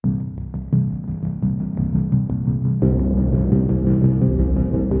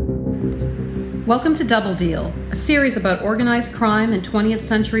Welcome to Double Deal, a series about organized crime in 20th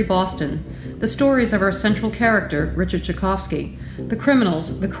century Boston. The stories of our central character, Richard Tchaikovsky, the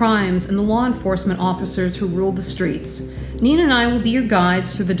criminals, the crimes, and the law enforcement officers who ruled the streets. Nina and I will be your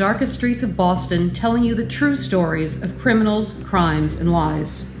guides through the darkest streets of Boston, telling you the true stories of criminals, crimes, and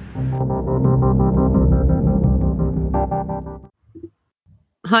lies.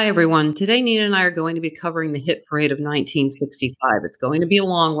 Hi, everyone. Today, Nina and I are going to be covering the hit parade of 1965. It's going to be a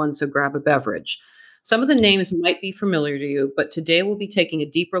long one, so grab a beverage. Some of the names might be familiar to you, but today we'll be taking a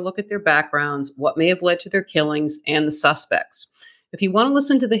deeper look at their backgrounds, what may have led to their killings, and the suspects. If you want to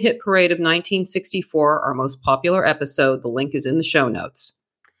listen to the hit parade of 1964, our most popular episode, the link is in the show notes.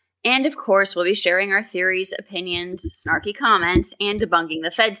 And of course, we'll be sharing our theories, opinions, snarky comments, and debunking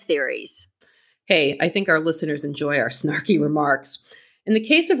the Fed's theories. Hey, I think our listeners enjoy our snarky remarks. In the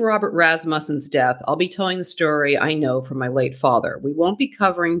case of Robert Rasmussen's death, I'll be telling the story I know from my late father. We won't be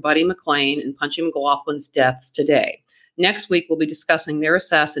covering Buddy McLean and Punchy McLaughlin's deaths today. Next week, we'll be discussing their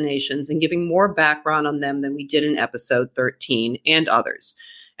assassinations and giving more background on them than we did in episode 13 and others.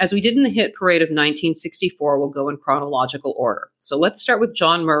 As we did in the hit parade of 1964, we'll go in chronological order. So let's start with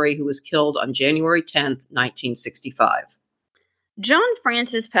John Murray, who was killed on January 10th, 1965. John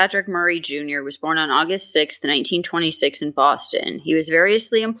Francis Patrick Murray Jr. was born on August 6, 1926 in Boston. He was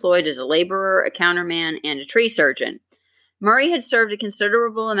variously employed as a laborer, a counterman, and a tree surgeon. Murray had served a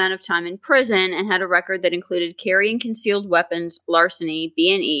considerable amount of time in prison and had a record that included carrying concealed weapons, larceny,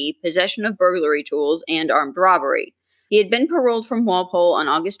 B&E, possession of burglary tools, and armed robbery. He had been paroled from Walpole on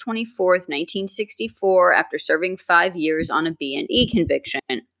August 24, 1964, after serving 5 years on a B&E conviction.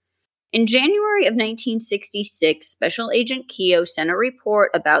 In January of 1966, Special Agent Keogh sent a report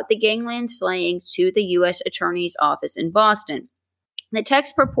about the gangland slayings to the U.S. Attorney's Office in Boston. The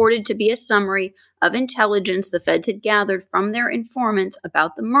text purported to be a summary of intelligence the feds had gathered from their informants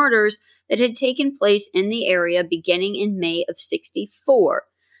about the murders that had taken place in the area beginning in May of '64.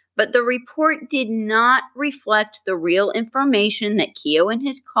 But the report did not reflect the real information that Keogh and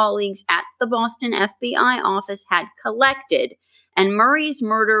his colleagues at the Boston FBI office had collected, and Murray's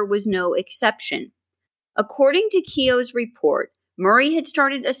murder was no exception. According to Keogh's report, Murray had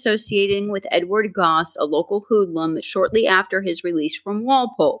started associating with Edward Goss, a local hoodlum, shortly after his release from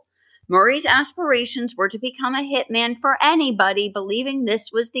Walpole. Murray's aspirations were to become a hitman for anybody, believing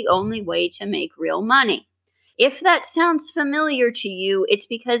this was the only way to make real money. If that sounds familiar to you, it's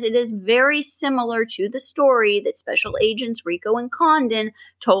because it is very similar to the story that Special Agents Rico and Condon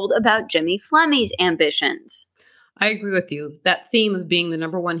told about Jimmy Fleming's ambitions. I agree with you. That theme of being the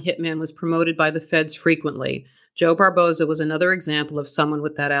number one hitman was promoted by the feds frequently. Joe Barboza was another example of someone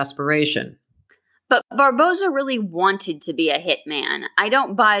with that aspiration. But Barboza really wanted to be a hitman. I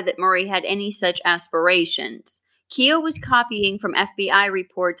don't buy that Murray had any such aspirations. Keogh was copying from FBI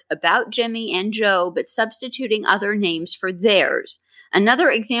reports about Jimmy and Joe, but substituting other names for theirs. Another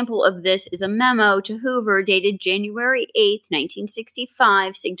example of this is a memo to Hoover dated January 8,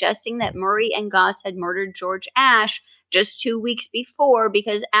 1965, suggesting that Murray and Goss had murdered George Ashe just 2 weeks before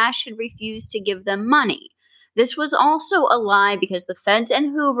because Ashe had refused to give them money. This was also a lie because the feds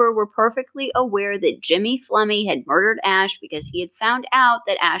and Hoover were perfectly aware that Jimmy Fleming had murdered Ashe because he had found out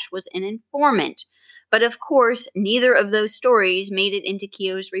that Ashe was an informant. But of course, neither of those stories made it into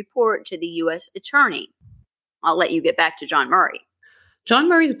Keogh's report to the U.S. Attorney. I'll let you get back to John Murray. John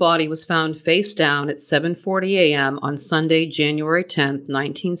Murray's body was found face down at 7:40 a.m. on Sunday, January 10,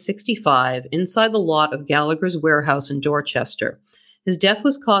 1965, inside the lot of Gallagher's warehouse in Dorchester. His death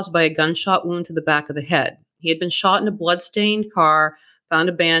was caused by a gunshot wound to the back of the head. He had been shot in a blood-stained car, found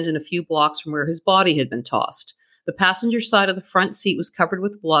abandoned a few blocks from where his body had been tossed. The passenger side of the front seat was covered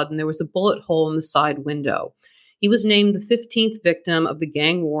with blood, and there was a bullet hole in the side window. He was named the 15th victim of the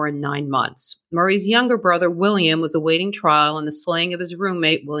gang war in 9 months. Murray's younger brother, William, was awaiting trial in the slaying of his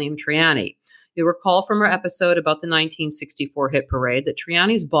roommate, William Triani. You'll recall from our episode about the 1964 hit parade that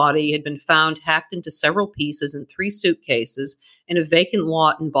Triani's body had been found hacked into several pieces in 3 suitcases in a vacant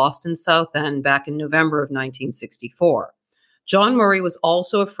lot in Boston's South End back in November of 1964. John Murray was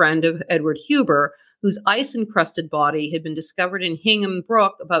also a friend of Edward Huber, whose ice-encrusted body had been discovered in Hingham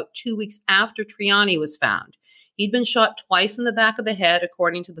Brook about 2 weeks after Triani was found. He'd been shot twice in the back of the head,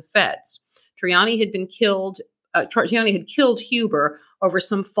 according to the feds. Triani had killed Huber over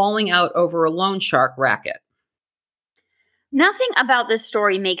some falling out over a loan shark racket. Nothing about this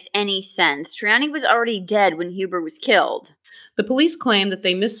story makes any sense. Triani was already dead when Huber was killed. The police claim that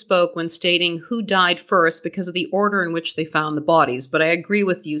they misspoke when stating who died first because of the order in which they found the bodies, but I agree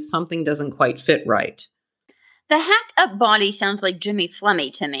with you, something doesn't quite fit right. The hacked-up body sounds like Jimmy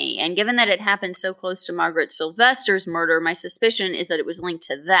Fleming to me, and given that it happened so close to Margaret Sylvester's murder, my suspicion is that it was linked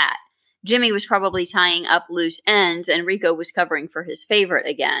to that. Jimmy was probably tying up loose ends, and Rico was covering for his favorite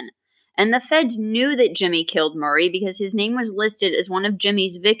again. And the feds knew that Jimmy killed Murray because his name was listed as one of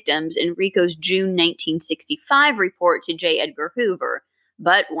Jimmy's victims in Rico's June 1965 report to J. Edgar Hoover.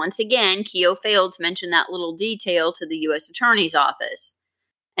 But once again, Keogh failed to mention that little detail to the U.S. Attorney's Office.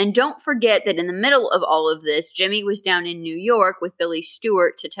 And don't forget that in the middle of all of this, Jimmy was down in New York with Billy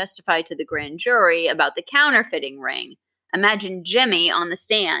Stewart to testify to the grand jury about the counterfeiting ring. Imagine Jimmy on the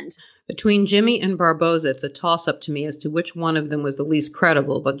stand. Between Jimmy and Barboza, it's a toss-up to me as to which one of them was the least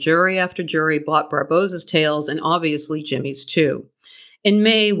credible, but jury after jury bought Barboza's tales and obviously Jimmy's too. In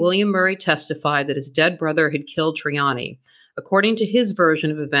May, William Murray testified that his dead brother had killed Triani. According to his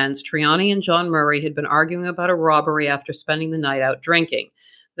version of events, Triani and John Murray had been arguing about a robbery after spending the night out drinking.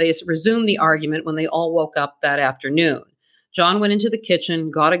 They resumed the argument when they all woke up that afternoon. John went into the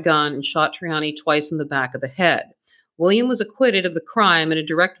kitchen, got a gun, and shot Triani twice in the back of the head. William was acquitted of the crime and a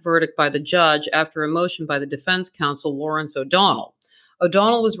direct verdict by the judge after a motion by the defense counsel Lawrence O'Donnell.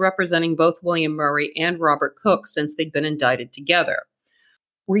 O'Donnell was representing both William Murray and Robert Cook since they'd been indicted together.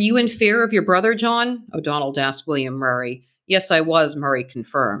 "Were you in fear of your brother, John?" O'Donnell asked William Murray. "Yes, I was," Murray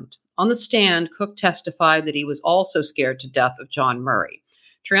confirmed. On the stand, Cook testified that he was also scared to death of John Murray.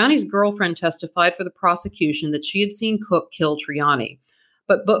 Triani's girlfriend testified for the prosecution that she had seen Cook kill Triani.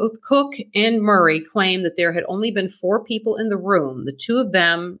 But both Cook and Murray claimed that there had only been 4 people in the room, the 2 of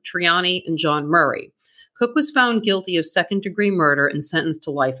them, Triani and John Murray. Cook was found guilty of second-degree murder and sentenced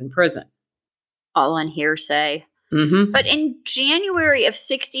to life in prison. All on hearsay. Mm-hmm. But in January of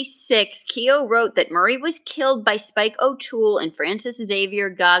 1966, Keogh wrote that Murray was killed by Spike O'Toole and Francis Xavier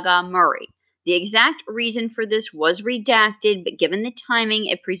Gaga Murray. The exact reason for this was redacted, but given the timing,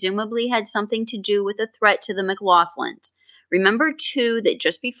 it presumably had something to do with a threat to the McLaughlins. Remember, too, that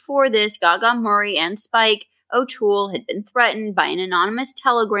just before this, Gaga Murray and Spike O'Toole had been threatened by an anonymous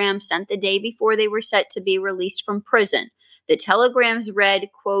telegram sent the day before they were set to be released from prison. The telegrams read,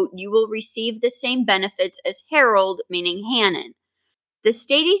 quote, "You will receive the same benefits as Harold," meaning Hannon. The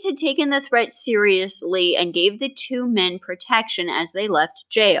Stadies had taken the threat seriously and gave the 2 men protection as they left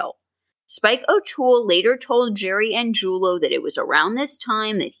jail. Spike O'Toole later told Jerry Angiulo that it was around this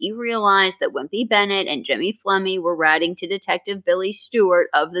time that he realized that Wimpy Bennett and Jimmy Flemmi were ratting to Detective Billy Stewart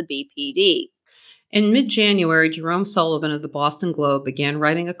of the BPD. In mid-January, Jerome Sullivan of the Boston Globe began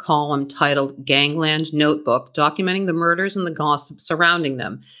writing a column titled Gangland Notebook, documenting the murders and the gossip surrounding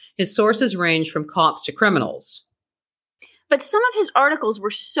them. His sources ranged from cops to criminals. But some of his articles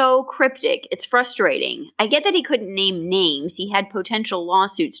were so cryptic, it's frustrating. I get that he couldn't name names. He had potential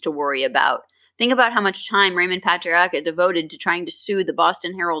lawsuits to worry about. Think about how much time Raymond Patriarca devoted to trying to sue the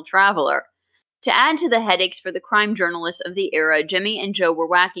Boston Herald-Traveler. To add to the headaches for the crime journalists of the era, Jimmy and Joe were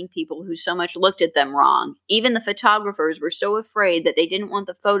whacking people who so much looked at them wrong. Even the photographers were so afraid that they didn't want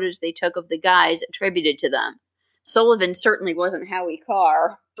the photos they took of the guys attributed to them. Sullivan certainly wasn't Howie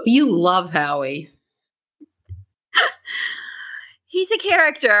Carr. You love Howie. He's a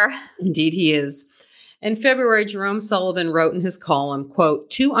character. Indeed he is. In February, Jerome Sullivan wrote in his column, quote,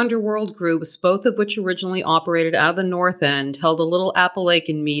 2 underworld groups, both of which originally operated out of the North End, held a little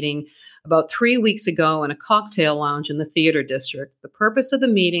Appalachian meeting about 3 weeks ago in a cocktail lounge in the theater district. The purpose of the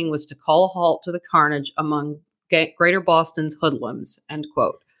meeting was to call a halt to the carnage among Greater Boston's hoodlums, end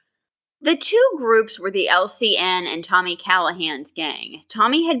quote. The 2 groups were the LCN and Tommy Callahan's gang.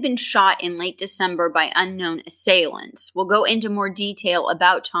 Tommy had been shot in late December by unknown assailants. We'll go into more detail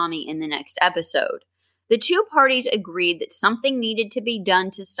about Tommy in the next episode. The 2 parties agreed that something needed to be done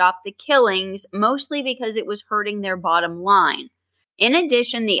to stop the killings, mostly because it was hurting their bottom line. In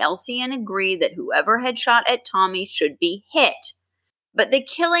addition, the LCN agreed that whoever had shot at Tommy should be hit. But the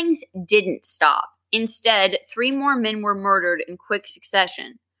killings didn't stop. Instead, 3 more men were murdered in quick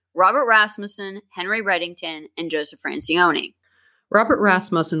succession. Robert Rasmussen, Henry Reddington, and Joseph Francione. Robert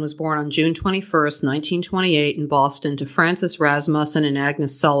Rasmussen was born on June 21, 1928 in Boston to Francis Rasmussen and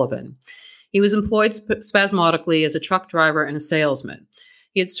Agnes Sullivan. He was employed spasmodically as a truck driver and a salesman.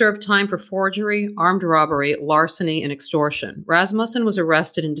 He had served time for forgery, armed robbery, larceny, and extortion. Rasmussen was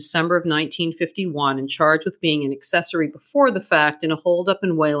arrested in December of 1951 and charged with being an accessory before the fact in a holdup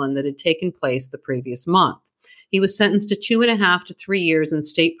in Wayland that had taken place the previous month. He was sentenced to 2.5 to 3 years in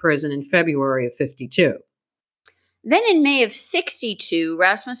state prison in February of 52. Then in May of 1962,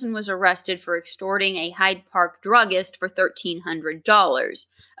 Rasmussen was arrested for extorting a Hyde Park druggist for $1,300.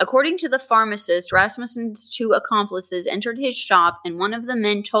 According to the pharmacist, Rasmussen's 2 accomplices entered his shop, and one of the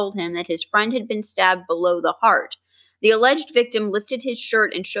men told him that his friend had been stabbed below the heart. The alleged victim lifted his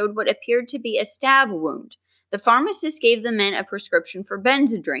shirt and showed what appeared to be a stab wound. The pharmacist gave the men a prescription for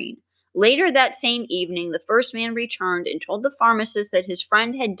Benzedrine. Later that same evening, the first man returned and told the pharmacist that his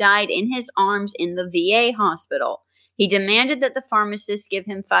friend had died in his arms in the VA hospital. He demanded that the pharmacist give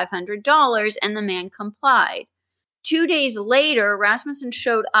him $500, and the man complied. 2 days later, Rasmussen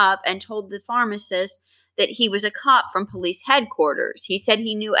showed up and told the pharmacist that he was a cop from police headquarters. He said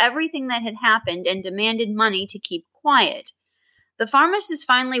he knew everything that had happened and demanded money to keep quiet. The pharmacist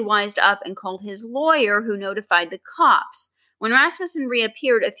finally wised up and called his lawyer, who notified the cops. When Rasmussen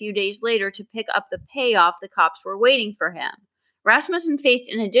reappeared a few days later to pick up the payoff, the cops were waiting for him. Rasmussen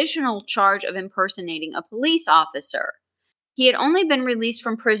faced an additional charge of impersonating a police officer. He had only been released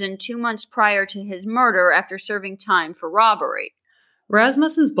from prison 2 months prior to his murder after serving time for robbery.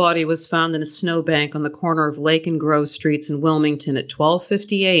 Rasmussen's body was found in a snowbank on the corner of Lake and Grove Streets in Wilmington at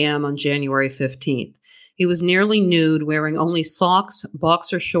 12:50 a.m. on January 15th. He was nearly nude, wearing only socks,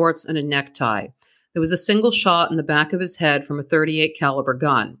 boxer shorts, and a necktie. There was a single shot in the back of his head from a .38 caliber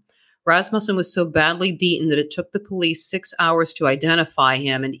gun. Rasmussen was so badly beaten that it took the police 6 hours to identify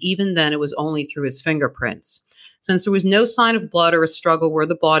him, and even then it was only through his fingerprints. Since there was no sign of blood or a struggle where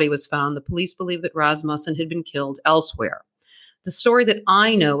the body was found, the police believed that Rasmussen had been killed elsewhere. The story that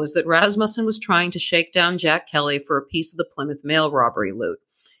I know is that Rasmussen was trying to shake down Jack Kelly for a piece of the Plymouth mail robbery loot.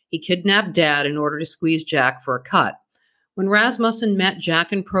 He kidnapped Dad in order to squeeze Jack for a cut. When Rasmussen met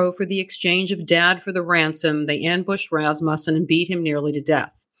Jack and Pro for the exchange of Dad for the ransom, they ambushed Rasmussen and beat him nearly to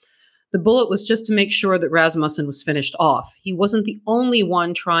death. The bullet was just to make sure that Rasmussen was finished off. He wasn't the only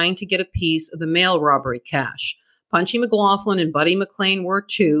one trying to get a piece of the mail robbery cash. Punchy McLaughlin and Buddy McLean were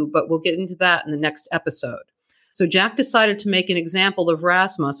too, but we'll get into that in the next episode. So Jack decided to make an example of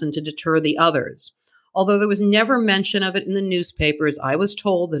Rasmussen to deter the others. Although there was never mention of it in the newspapers, I was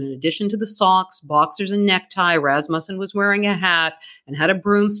told that in addition to the socks, boxers, and necktie, Rasmussen was wearing a hat and had a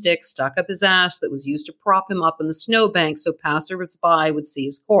broomstick stuck up his ass that was used to prop him up in the snowbank so passers-by would see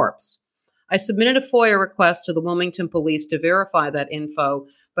his corpse. I submitted a FOIA request to the Wilmington police to verify that info,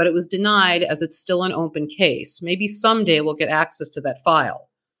 but it was denied as it's still an open case. Maybe someday we'll get access to that file.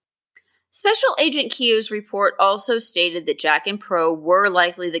 Special Agent Keogh's report also stated that Jack and Pro were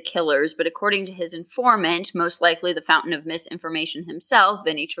likely the killers, but according to his informant, most likely the fountain of misinformation himself,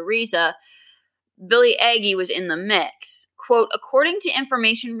 Vinnie Teresa, Billy Aggie was in the mix. Quote, according to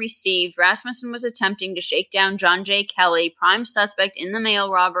information received, Rasmussen was attempting to shake down John J. Kelly, prime suspect in the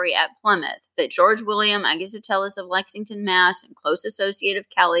mail robbery at Plymouth, that George William Agasatelis of Lexington, Mass., and close associate of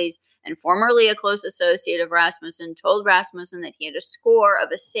Kelly's, and formerly a close associate of Rasmussen, told Rasmussen that he had a score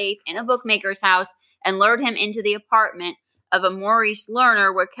of a safe in a bookmaker's house and lured him into the apartment of a Maurice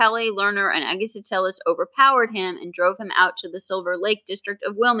Lerner, where Kelly, Lerner, and Agasatelis overpowered him and drove him out to the Silver Lake district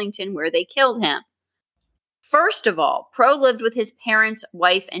of Wilmington, where they killed him. First of all, Pro lived with his parents,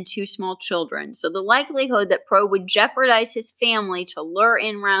 wife, and 2 small children, so the likelihood that Pro would jeopardize his family to lure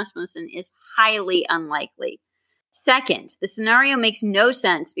in Rasmussen is highly unlikely. Second, the scenario makes no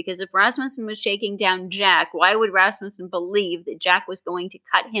sense because if Rasmussen was shaking down Jack, why would Rasmussen believe that Jack was going to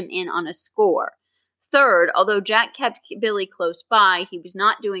cut him in on a score? Third, although Jack kept Billy close by, he was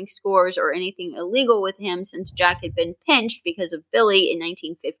not doing scores or anything illegal with him since Jack had been pinched because of Billy in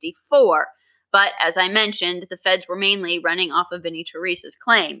 1954. But, as I mentioned, the feds were mainly running off of Vinnie Teresa's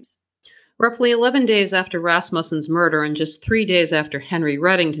claims. Roughly 11 days after Rasmussen's murder and just 3 days after Henry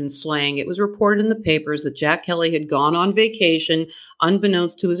Reddington's slaying, it was reported in the papers that Jack Kelly had gone on vacation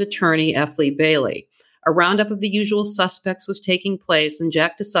unbeknownst to his attorney, F. Lee Bailey. A roundup of the usual suspects was taking place, and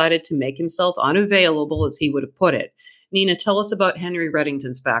Jack decided to make himself unavailable, as he would have put it. Nina, tell us about Henry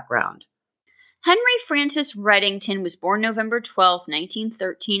Reddington's background. Henry Francis Reddington was born November 12,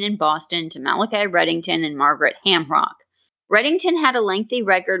 1913 in Boston to Malachi Reddington and Margaret Hamrock. Reddington had a lengthy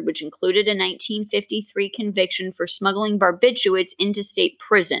record which included a 1953 conviction for smuggling barbiturates into state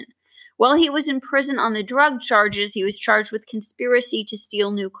prison. While he was in prison on the drug charges, he was charged with conspiracy to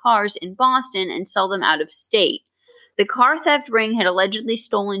steal new cars in Boston and sell them out of state. The car theft ring had allegedly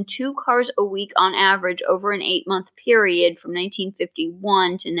stolen 2 cars a week on average over an 8-month period from 1951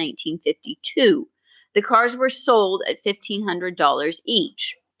 to 1952. The cars were sold at $1,500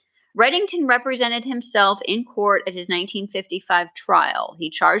 each. Reddington represented himself in court at his 1955 trial. He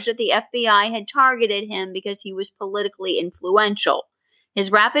charged that the FBI had targeted him because he was politically influential. His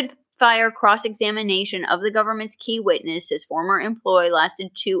rapid-fire cross-examination of the government's key witness, his former employee,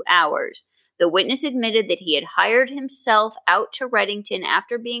 lasted 2 hours. The witness admitted that he had hired himself out to Reddington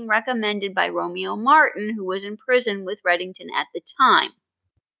after being recommended by Romeo Martin, who was in prison with Reddington at the time.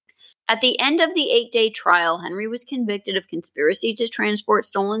 At the end of the 8-day trial, Henry was convicted of conspiracy to transport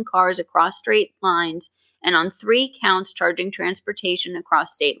stolen cars across state lines and on 3 counts charging transportation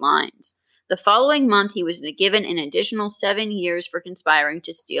across state lines. The following month, he was given an additional 7 years for conspiring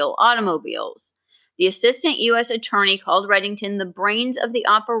to steal automobiles. The assistant U.S. attorney called Reddington the brains of the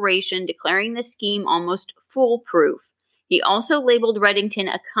operation, declaring the scheme almost foolproof. He also labeled Reddington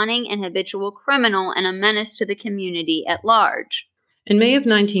a cunning and habitual criminal and a menace to the community at large. In May of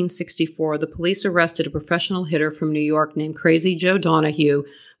 1964, the police arrested a professional hitter from New York named Crazy Joe Donahue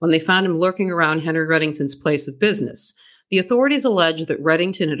when they found him lurking around Henry Reddington's place of business. The authorities alleged that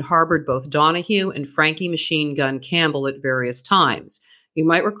Reddington had harbored both Donahue and Frankie Machine Gun Campbell at various times. You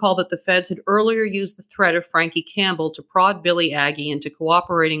might recall that the feds had earlier used the threat of Frankie Campbell to prod Billy Aggie into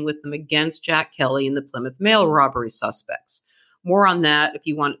cooperating with them against Jack Kelly and the Plymouth mail robbery suspects. More on that, if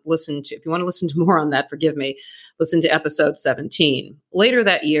you want to listen to more on that, listen to episode 17. Later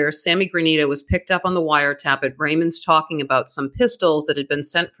that year, Sammy Granito was picked up on the wiretap at Raymond's talking about some pistols that had been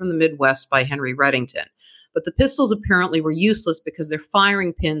sent from the Midwest by Henry Reddington. But the pistols apparently were useless because their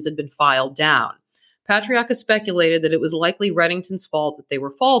firing pins had been filed down. Patriarca speculated that it was likely Reddington's fault that they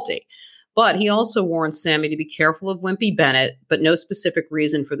were faulty. But he also warned Sammy to be careful of Wimpy Bennett, but no specific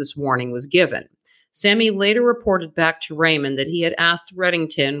reason for this warning was given. Sammy later reported back to Raymond that he had asked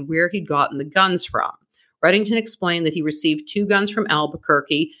Reddington where he'd gotten the guns from. Reddington explained that he received 2 guns from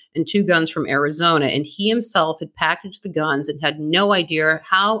Albuquerque and 2 guns from Arizona, and he himself had packaged the guns and had no idea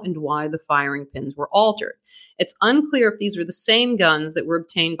how and why the firing pins were altered. It's unclear if these were the same guns that were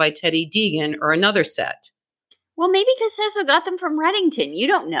obtained by Teddy Deegan or another set. Well, maybe Casesso got them from Reddington. You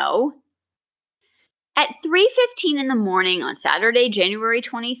don't know. At 3:15 in the morning on Saturday, January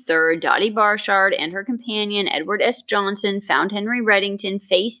 23rd, Dottie Barshard and her companion, Edward S. Johnson, found Henry Reddington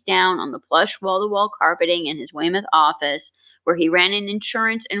face down on the plush wall-to-wall carpeting in his Weymouth office, where he ran an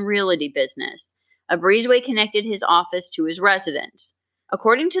insurance and realty business. A breezeway connected his office to his residence.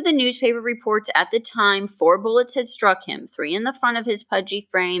 According to the newspaper reports at the time, 4 bullets had struck him, 3 in the front of his pudgy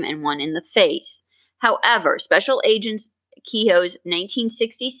frame and 1 in the face. However, Special Agent Kehoe's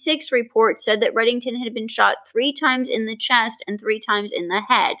 1966 report said that Reddington had been shot 3 times in the chest and 3 times in the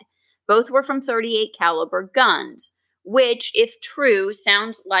head. Both were from .38 caliber guns, which, if true,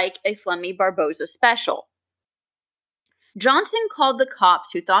 sounds like a Flemmy Barboza special. Johnson called the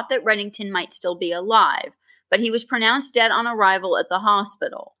cops, who thought that Reddington might still be alive, but he was pronounced dead on arrival at the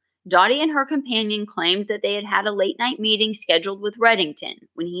hospital. Dottie and her companion claimed that they had had a late-night meeting scheduled with Reddington.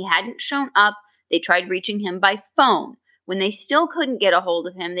 When he hadn't shown up, they tried reaching him by phone. When they still couldn't get a hold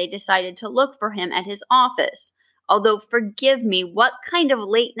of him, they decided to look for him at his office. Although, forgive me, what kind of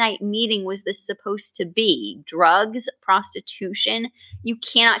late-night meeting was this supposed to be? Drugs? Prostitution? You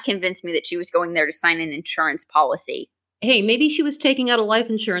cannot convince me that she was going there to sign an insurance policy. Hey, maybe she was taking out a life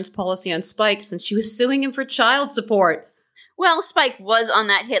insurance policy on Spike since she was suing him for child support. Well, Spike was on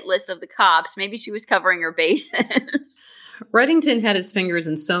that hit list of the cops. Maybe she was covering her bases. Reddington had his fingers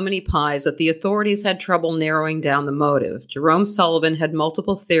in so many pies that the authorities had trouble narrowing down the motive. Jerome Sullivan had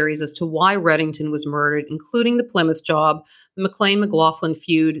multiple theories as to why Reddington was murdered, including the Plymouth job, the McLean-McLaughlin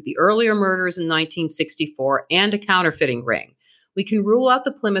feud, the earlier murders in 1964, and a counterfeiting ring. We can rule out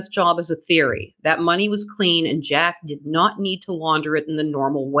the Plymouth job as a theory. That money was clean and Jack did not need to launder it in the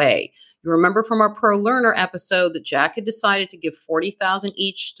normal way. You remember from our Pro Learner episode that Jack had decided to give $40,000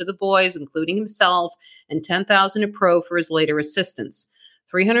 each to the boys, including himself, and $10,000 to Pro for his later assistants.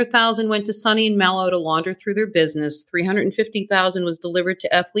 $300,000 went to Sonny and Mello to launder through their business. $350,000 was delivered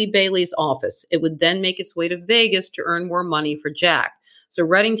to F. Lee Bailey's office. It would then make its way to Vegas to earn more money for Jack. So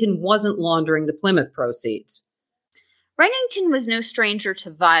Reddington wasn't laundering the Plymouth proceeds. Reddington was no stranger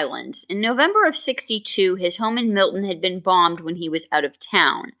to violence. In November of '62, his home in Milton had been bombed when he was out of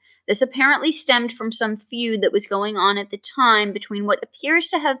town. This apparently stemmed from some feud that was going on at the time between what appears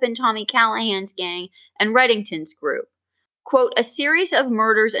to have been Tommy Callahan's gang and Reddington's group. Quote, a series of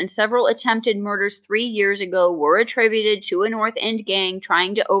murders and several attempted murders 3 years ago were attributed to a North End gang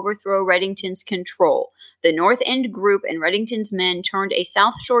trying to overthrow Reddington's control. The North End group and Reddington's men turned a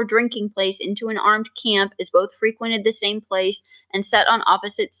South Shore drinking place into an armed camp as both frequented the same place and sat on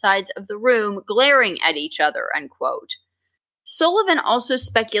opposite sides of the room, glaring at each other, unquote. Sullivan also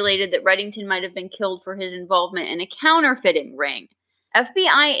speculated that Reddington might have been killed for his involvement in a counterfeiting ring.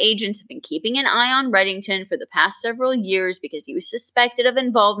 FBI agents have been keeping an eye on Reddington for the past several years because he was suspected of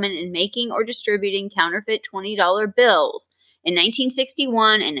involvement in making or distributing counterfeit $20 bills. In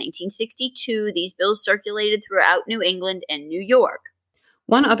 1961 and 1962, these bills circulated throughout New England and New York.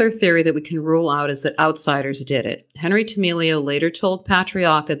 One other theory that we can rule out is that outsiders did it. Henry Tamilio later told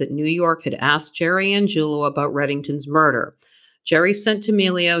Patriarca that New York had asked Jerry Angiulo about Reddington's murder. Jerry sent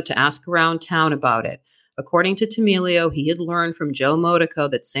Tamilio to ask around town about it. According to Tamilio, he had learned from Joe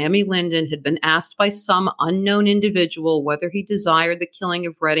Modico that Sammy Linden had been asked by some unknown individual whether he desired the killing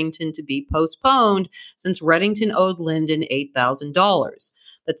of Reddington to be postponed since Reddington owed Linden $8,000.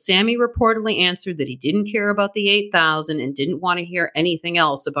 But Sammy reportedly answered that he didn't care about the $8,000 and didn't want to hear anything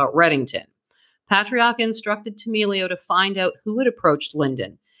else about Reddington. Patriarca instructed Tamilio to find out who had approached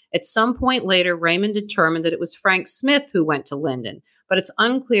Linden. At some point later, Raymond determined that it was Frank Smith who went to Linden, but it's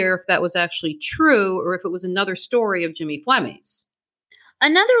unclear if that was actually true or if it was another story of Jimmy Fleming's.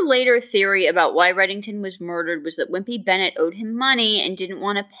 Another later theory about why Reddington was murdered was that Wimpy Bennett owed him money and didn't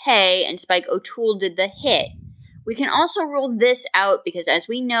want to pay, and Spike O'Toole did the hit. We can also rule this out because, as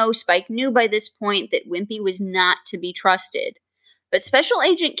we know, Spike knew by this point that Wimpy was not to be trusted. But Special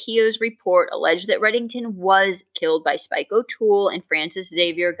Agent Keogh's report alleged that Reddington was killed by Spike O'Toole and Francis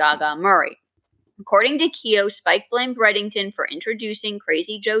Xavier Gaga Murray. According to Keogh, Spike blamed Reddington for introducing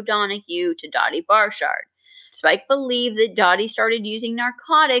Crazy Joe Donahue to Dottie Barshard. Spike believed that Dottie started using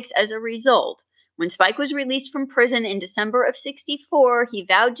narcotics as a result. When Spike was released from prison in December of '64, he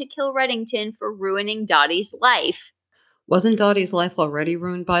vowed to kill Reddington for ruining Dottie's life. Wasn't Dottie's life already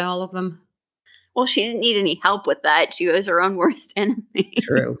ruined by all of them? Well, she didn't need any help with that. She was her own worst enemy.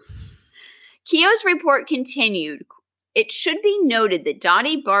 True. Keogh's report continued. It should be noted that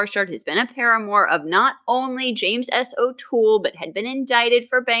Dottie Barshard has been a paramour of not only James S. O'Toole, but had been indicted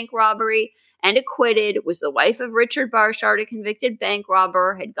for bank robbery and acquitted, was the wife of Richard Barshard, a convicted bank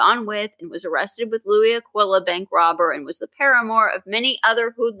robber, had gone with and was arrested with Louis Aquila, bank robber, and was the paramour of many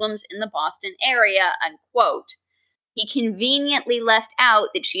other hoodlums in the Boston area, unquote. He conveniently left out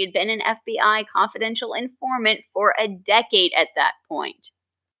that she had been an FBI confidential informant for a decade at that point.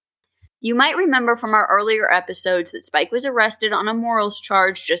 You might remember from our earlier episodes that Spike was arrested on a morals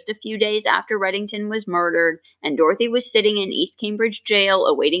charge just a few days after Reddington was murdered, and Dorothy was sitting in East Cambridge Jail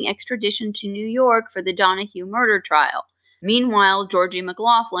awaiting extradition to New York for the Donahue murder trial. Meanwhile, Georgie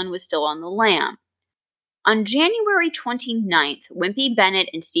McLaughlin was still on the lam. On January 29th, Wimpy Bennett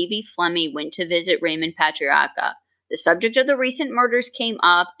and Stevie Fleming went to visit Raymond Patriarca. The subject of the recent murders came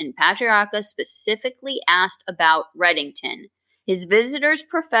up, and Patriarca specifically asked about Reddington. His visitors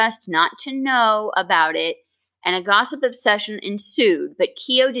professed not to know about it, and a gossip obsession ensued, but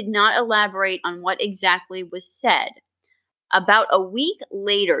Keogh did not elaborate on what exactly was said. About a week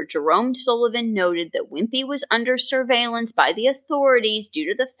later, Jerome Sullivan noted that Wimpy was under surveillance by the authorities due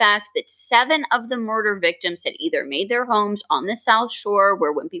to the fact that 7 of the murder victims had either made their homes on the South Shore,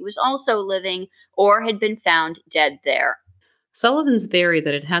 where Wimpy was also living, or had been found dead there. Sullivan's theory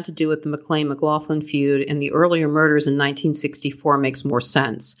that it had to do with the McLean-McLaughlin feud and the earlier murders in 1964 makes more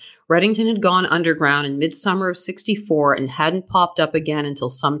sense. Reddington had gone underground in midsummer of '64 and hadn't popped up again until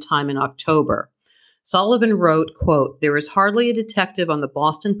sometime in October. Sullivan wrote, quote, "There is hardly a detective on the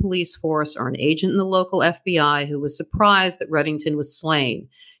Boston police force or an agent in the local FBI who was surprised that Reddington was slain.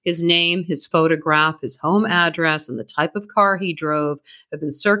 His name, his photograph, his home address, and the type of car he drove have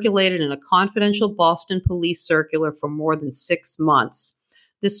been circulated in a confidential Boston police circular for more than 6 months.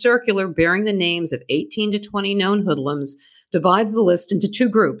 This circular, bearing the names of 18 to 20 known hoodlums, divides the list into 2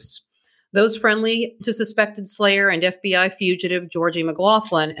 groups. Those friendly to suspected slayer and FBI fugitive Georgie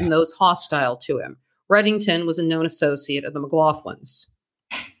McLaughlin, and those hostile to him. Reddington was a known associate of the McLaughlins."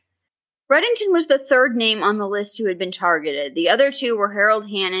 Reddington was the 3rd name on the list who had been targeted. The other 2 were Harold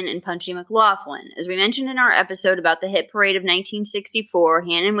Hannon and Punchy McLaughlin. As we mentioned in our episode about the hit parade of 1964,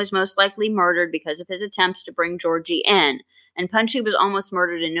 Hannon was most likely murdered because of his attempts to bring Georgie in, and Punchy was almost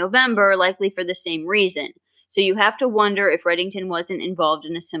murdered in November, likely for the same reason. So you have to wonder if Reddington wasn't involved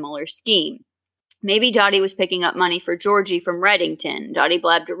in a similar scheme. Maybe Dottie was picking up money for Georgie from Reddington. Dottie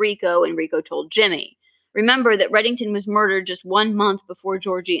blabbed to Rico, and Rico told Jimmy. Remember that Reddington was murdered just 1 month before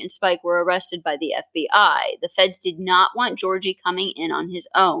Georgie and Spike were arrested by the FBI. The feds did not want Georgie coming in on his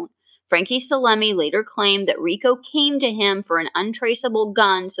own. Frankie Salemi later claimed that Rico came to him for an untraceable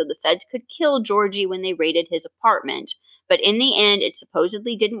gun so the feds could kill Georgie when they raided his apartment. But in the end, it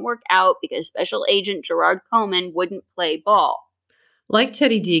supposedly didn't work out because Special Agent Gerard Coleman wouldn't play ball. Like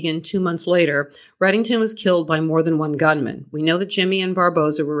Teddy Deegan, 2 months later, Reddington was killed by more than one gunman. We know that Jimmy and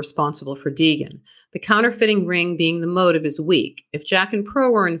Barboza were responsible for Deegan. The counterfeiting ring being the motive is weak. If Jack and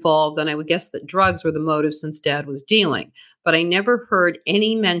Pro were involved, then I would guess that drugs were the motive since Dad was dealing. But I never heard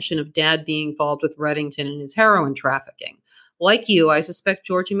any mention of Dad being involved with Reddington and his heroin trafficking. Like you, I suspect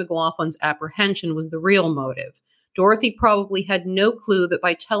Georgie McLaughlin's apprehension was the real motive. Dorothy probably had no clue that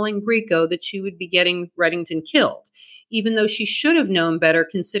by telling Rico that she would be getting Reddington killed, even though she should have known better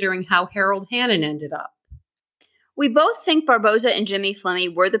considering how Harold Hannon ended up. We both think Barboza and Jimmy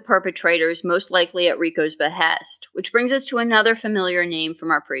Flemmi were the perpetrators, most likely at Rico's behest, which brings us to another familiar name from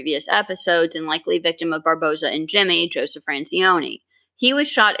our previous episodes and likely victim of Barboza and Jimmy, Joseph Francione. He was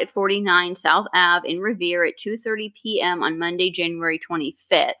shot at 49 South Ave in Revere at 2:30 p.m. on Monday, January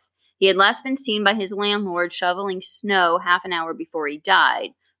 25th. He had last been seen by his landlord shoveling snow half an hour before he died.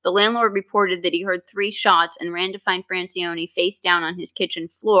 The landlord reported that he heard 3 shots and ran to find Francione face down on his kitchen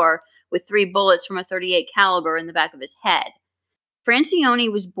floor with 3 bullets from a .38 caliber in the back of his head. Francione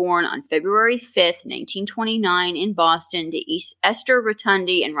was born on February 5, 1929 in Boston to Esther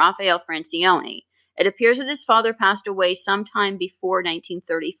Rotundi and Raphael Francione. It appears that his father passed away sometime before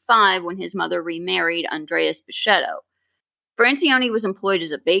 1935 when his mother remarried Andreas Bichetto. Francione was employed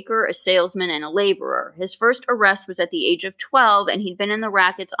as a baker, a salesman, and a laborer. His first arrest was at the age of 12, and he'd been in the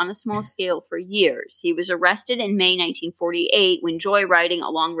rackets on a small scale for years. He was arrested in May 1948 when joyriding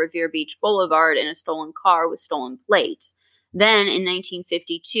along Revere Beach Boulevard in a stolen car with stolen plates. Then, in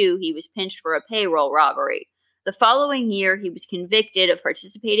 1952, he was pinched for a payroll robbery. The following year, he was convicted of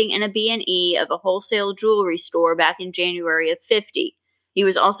participating in a B&E of a wholesale jewelry store back in January of '50. He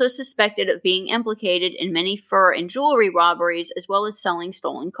was also suspected of being implicated in many fur and jewelry robberies, as well as selling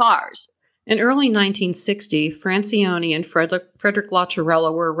stolen cars. In early 1960, Francione and Frederick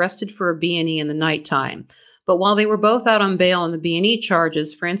Lacciarella were arrested for a B&E in the nighttime. But while they were both out on bail on the B&E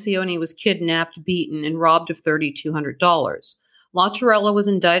charges, Francione was kidnapped, beaten, and robbed of $3,200. Lacciarella was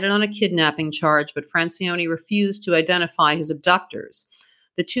indicted on a kidnapping charge, but Francione refused to identify his abductors.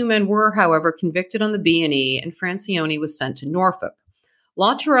 The 2 men were, however, convicted on the B&E, and Francione was sent to Norfolk.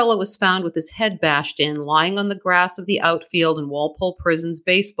 Lacciarella was found with his head bashed in, lying on the grass of the outfield in Walpole Prison's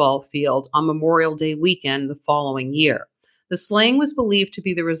baseball field on Memorial Day weekend the following year. The slaying was believed to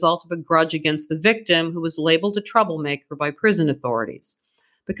be the result of a grudge against the victim, who was labeled a troublemaker by prison authorities.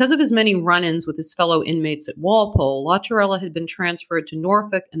 Because of his many run-ins with his fellow inmates at Walpole, Lacciarella had been transferred to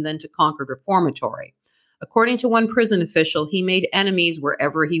Norfolk and then to Concord Reformatory. According to one prison official, he made enemies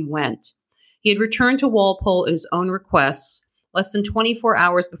wherever he went. He had returned to Walpole at his own request, less than 24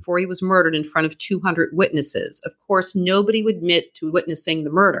 hours before he was murdered in front of 200 witnesses. Of course, nobody would admit to witnessing the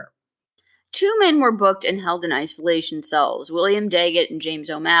murder. 2 men were booked and held in isolation cells, William Daggett and James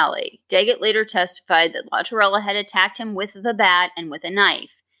O'Malley. Daggett later testified that Lacciarella had attacked him with the bat and with a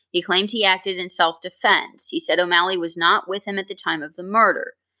knife. He claimed he acted in self-defense. He said O'Malley was not with him at the time of the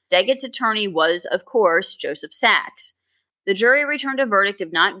murder. Daggett's attorney was, of course, Joseph Sachs. The jury returned a verdict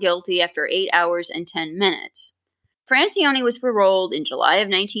of not guilty after 8 hours and 10 minutes. Francione was paroled in July of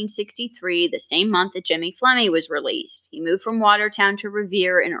 1963, the same month that Jimmy Flemmi was released. He moved from Watertown to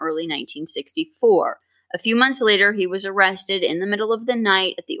Revere in early 1964. A few months later, he was arrested in the middle of the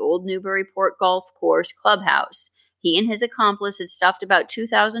night at the old Newburyport Golf Course clubhouse. He and his accomplice had stuffed about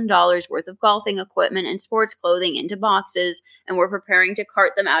 $2,000 worth of golfing equipment and sports clothing into boxes and were preparing to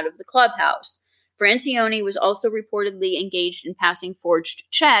cart them out of the clubhouse. Francione was also reportedly engaged in passing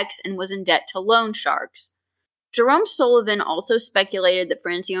forged checks and was in debt to loan sharks. Jerome Sullivan also speculated that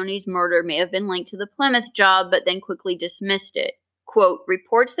Francione's murder may have been linked to the Plymouth job, but then quickly dismissed it. Quote,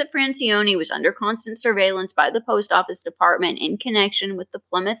 reports that Francione was under constant surveillance by the post office department in connection with the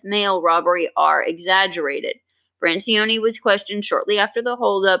Plymouth mail robbery are exaggerated. Francione was questioned shortly after the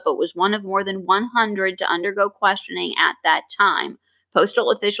holdup, but was one of more than 100 to undergo questioning at that time.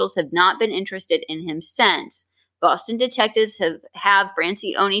 Postal officials have not been interested in him since. Boston detectives have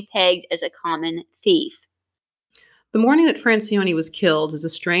Francione pegged as a common thief. The morning that Francione was killed, his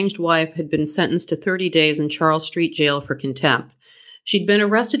estranged wife had been sentenced to 30 days in Charles Street Jail for contempt. She'd been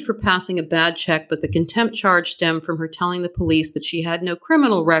arrested for passing a bad check, but the contempt charge stemmed from her telling the police that she had no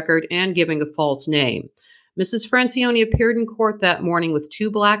criminal record and giving a false name. Mrs. Francione appeared in court that morning with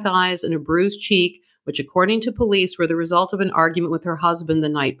 2 black eyes and a bruised cheek, which, according to police, were the result of an argument with her husband the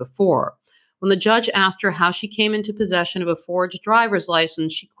night before. When the judge asked her how she came into possession of a forged driver's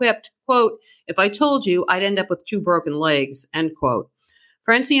license, she quipped, quote, if I told you, I'd end up with 2 broken legs, end quote.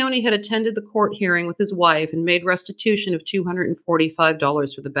 Francione had attended the court hearing with his wife and made restitution of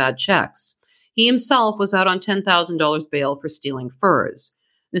 $245 for the bad checks. He himself was out on $10,000 bail for stealing furs.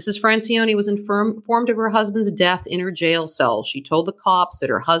 Mrs. Francione was informed of her husband's death in her jail cell. She told the cops that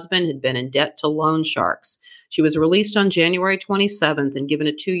her husband had been in debt to loan sharks. She was released on January 27th and given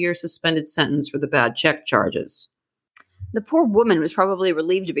a 2-year suspended sentence for the bad check charges. The poor woman was probably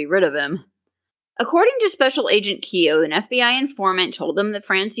relieved to be rid of him. According to Special Agent Keogh, an FBI informant told them that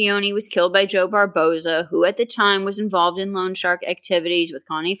Francione was killed by Joe Barboza, who at the time was involved in loan shark activities with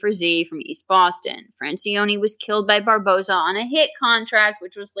Connie Frazee from East Boston. Francione was killed by Barboza on a hit contract,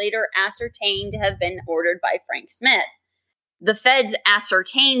 which was later ascertained to have been ordered by Frank Smith. The feds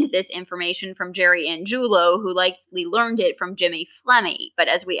ascertained this information from Jerry Angiulo, who likely learned it from Jimmy Flemmi. But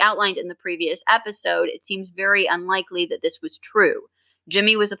as we outlined in the previous episode, it seems very unlikely that this was true.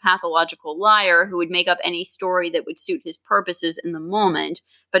 Jimmy was a pathological liar who would make up any story that would suit his purposes in the moment,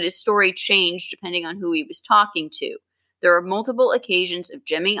 but his story changed depending on who he was talking to. There are multiple occasions of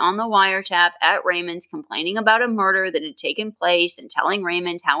Jimmy on the wiretap at Raymond's complaining about a murder that had taken place and telling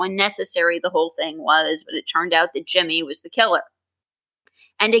Raymond how unnecessary the whole thing was, but it turned out that Jimmy was the killer.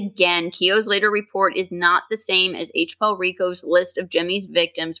 And again, Keogh's later report is not the same as H. Paul Rico's list of Jimmy's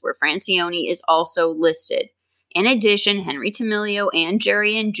victims, where Francione is also listed. In addition, Henry Tamilio and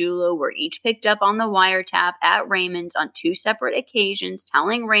Jerry Angiulo were each picked up on the wiretap at Raymond's on 2 separate occasions,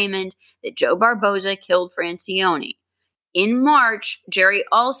 telling Raymond that Joe Barboza killed Francione. In March, Jerry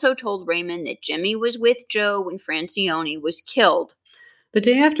also told Raymond that Jimmy was with Joe when Francione was killed. The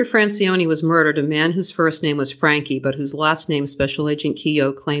day after Francione was murdered, a man whose first name was Frankie, but whose last name Special Agent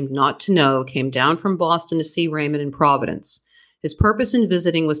Keogh claimed not to know, came down from Boston to see Raymond in Providence. His purpose in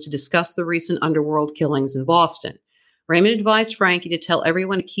visiting was to discuss the recent underworld killings in Boston. Raymond advised Frankie to tell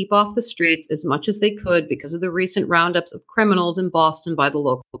everyone to keep off the streets as much as they could because of the recent roundups of criminals in Boston by the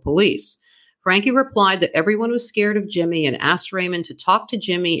local police. Frankie replied that everyone was scared of Jimmy and asked Raymond to talk to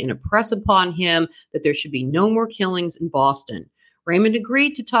Jimmy and impress upon him that there should be no more killings in Boston. Raymond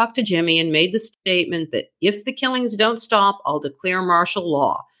agreed to talk to Jimmy and made the statement that if the killings don't stop, I'll declare martial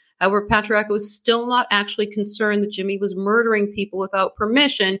law. However, Patriarca was still not actually concerned that Jimmy was murdering people without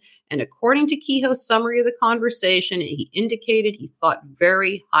permission, and according to Keogh's summary of the conversation, he indicated he thought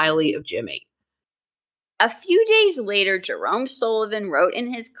very highly of Jimmy. A few days later, Jerome Sullivan wrote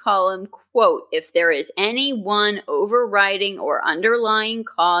in his column, quote, "If there is any one overriding or underlying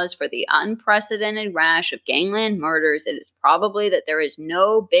cause for the unprecedented rash of gangland murders, it is probably that there is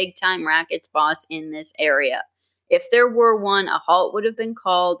no big-time rackets boss in this area. If there were one, a halt would have been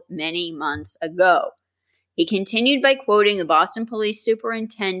called many months ago." He continued by quoting the Boston Police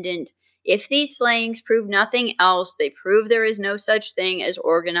Superintendent, "If these slayings prove nothing else, they prove there is no such thing as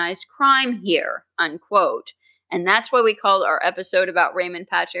organized crime here," unquote. And that's why we called our episode about Raymond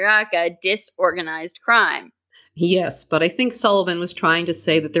Patriarca Disorganized Crime. Yes, but I think Sullivan was trying to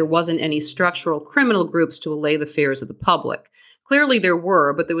say that there wasn't any structural criminal groups to allay the fears of the public. Clearly there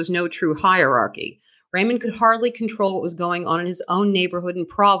were, but there was no true hierarchy. Raymond could hardly control what was going on in his own neighborhood in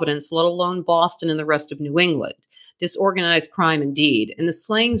Providence, let alone Boston and the rest of New England. Disorganized crime indeed, and the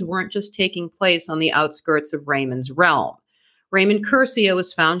slayings weren't just taking place on the outskirts of Raymond's realm. Raymond Curcio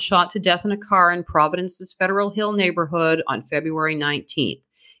was found shot to death in a car in Providence's Federal Hill neighborhood on February 19th.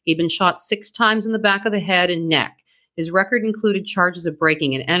 He'd been shot 6 times in the back of the head and neck. His record included charges of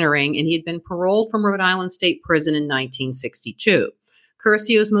breaking and entering, and he had been paroled from Rhode Island State Prison in 1962.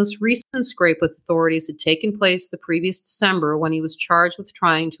 Curcio's most recent scrape with authorities had taken place the previous December when he was charged with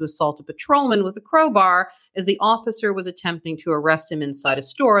trying to assault a patrolman with a crowbar as the officer was attempting to arrest him inside a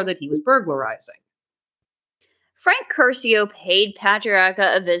store that he was burglarizing. Frank Curcio paid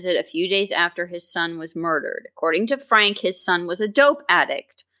Patriarca a visit a few days after his son was murdered. According to Frank, his son was a dope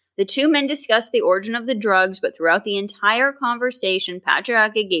addict. The two men discussed the origin of the drugs, but throughout the entire conversation,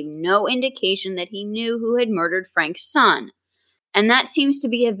 Patriarca gave no indication that he knew who had murdered Frank's son. And that seems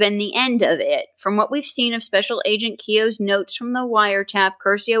to have been the end of it. From what we've seen of Special Agent Keogh's notes from the wiretap,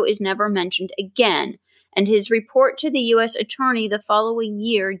 Curcio is never mentioned again. And his report to the U.S. Attorney the following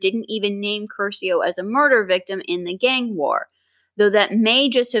year didn't even name Curcio as a murder victim in the gang war, though that may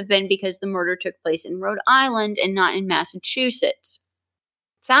just have been because the murder took place in Rhode Island and not in Massachusetts.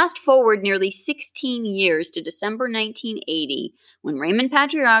 Fast forward nearly 16 years to December 1980, when Raymond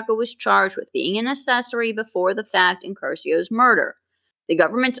Patriarca was charged with being an accessory before the fact in Curcio's murder. The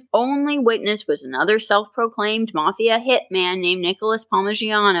government's only witness was another self-proclaimed mafia hitman named Nicholas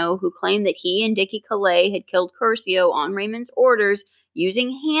Palmigiano, who claimed that he and Dickie Calais had killed Curcio on Raymond's orders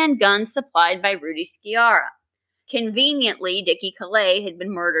using handguns supplied by Rudy Sciarra. Conveniently, Dickie Calais had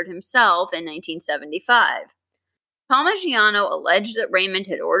been murdered himself in 1975. Palmigiano alleged that Raymond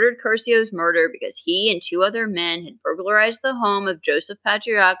had ordered Curcio's murder because he and 2 other men had burglarized the home of Joseph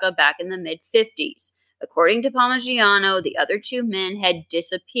Patriarca back in the mid-50s. According to Palmigiano, the other 2 men had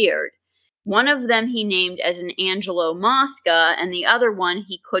disappeared. One of them he named as an Angelo Mosca, and the other one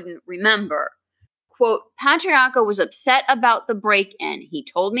he couldn't remember. Quote, "Patriarca was upset about the break-in. He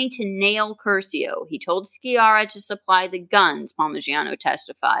told me to nail Curcio. He told Sciarra to supply the guns," Palmigiano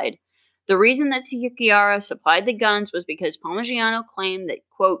testified. The reason that Sciarra supplied the guns was because Palmigiano claimed that,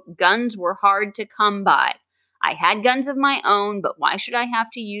 quote, "guns were hard to come by. I had guns of my own, but why should I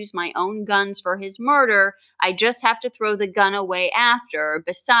have to use my own guns for his murder? I just have to throw the gun away after.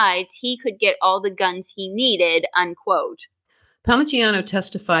 Besides, he could get all the guns he needed," unquote. Parmigiano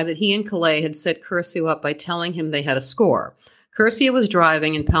testified that he and Calais had set Curcio up by telling him they had a score. Curcio was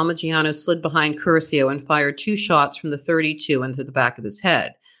driving, and Parmigiano slid behind Curcio and fired 2 shots from the .32 into the back of his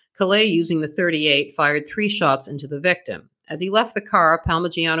head. Calais, using the .38, fired 3 shots into the victim. As he left the car,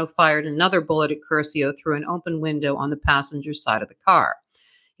 Parmigiano fired another bullet at Curcio through an open window on the passenger side of the car.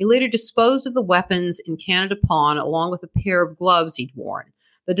 He later disposed of the weapons in Canada Pawn along with a pair of gloves he'd worn.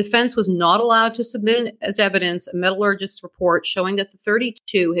 The defense was not allowed to submit as evidence a metallurgist's report showing that the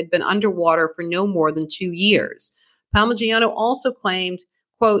 .32 had been underwater for no more than 2 years. Parmigiano also claimed,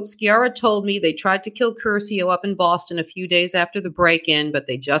 quote, Sciarra told me they tried to kill Curcio up in Boston a few days after the break-in, but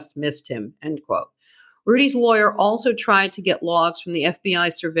they just missed him, end quote. Rudy's lawyer also tried to get logs from the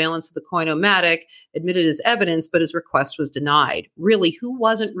FBI surveillance of the Coin-O-Matic, admitted as evidence, but his request was denied. Really, who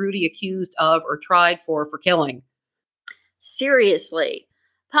wasn't Rudy accused of or tried for killing? Seriously.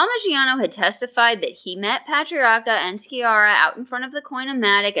 Parmigiano had testified that he met Patriarca and Sciarra out in front of the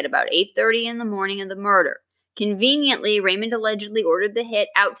Coin-O-Matic at about 8:30 in the morning of the murder. Conveniently, Raymond allegedly ordered the hit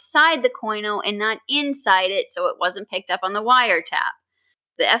outside the Coino and not inside it, so it wasn't picked up on the wiretap.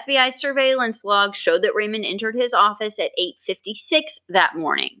 The FBI surveillance log showed that Raymond entered his office at 8:56 that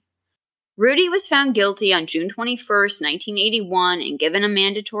morning. Rudy was found guilty on June 21st, 1981, and given a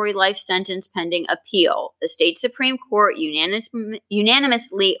mandatory life sentence pending appeal. The state Supreme Court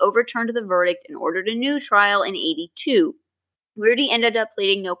unanimously overturned the verdict and ordered a new trial in 82. Rudy ended up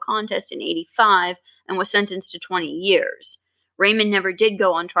pleading no contest in 85 and was sentenced to 20 years. Raymond never did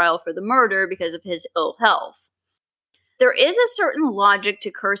go on trial for the murder because of his ill health. There is a certain logic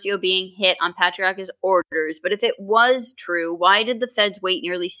to Curcio being hit on Patriarca's orders, but if it was true, why did the feds wait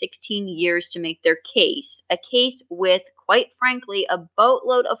nearly 16 years to make their case? A case with, quite frankly, a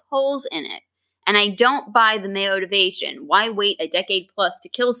boatload of holes in it. And I don't buy the motivation. Why wait a decade plus to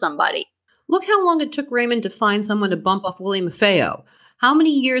kill somebody? Look how long it took Raymond to find someone to bump off Willie Maffeo. How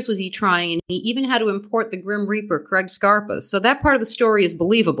many years was he trying? And he even had to import the Grim Reaper, Craig Scarpa. So that part of the story is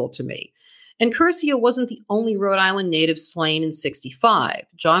believable to me. And Curcio wasn't the only Rhode Island native slain in 65.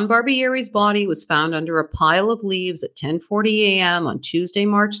 John Barbieri's body was found under a pile of leaves at 10:40 a.m. on Tuesday,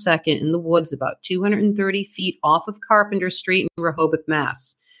 March 2nd in the woods about 230 feet off of Carpenter Street in Rehoboth,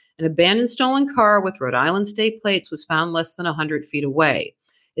 Mass. An abandoned stolen car with Rhode Island state plates was found less than 100 feet away.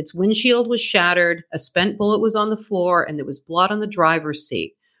 Its windshield was shattered, a spent bullet was on the floor, and there was blood on the driver's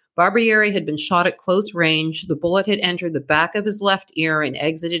seat. Barbieri had been shot at close range. The bullet had entered the back of his left ear and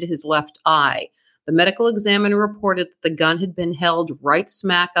exited his left eye. The medical examiner reported that the gun had been held right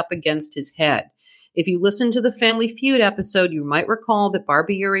smack up against his head. If you listened to the Family Feud episode, you might recall that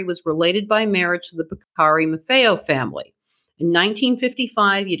Barbieri was related by marriage to the Beccari Maffeo family. In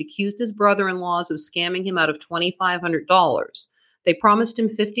 1955, he'd accused his brother-in-laws of scamming him out of $2,500. They promised him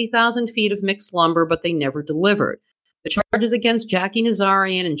 50,000 feet of mixed lumber, but they never delivered. The charges against Jackie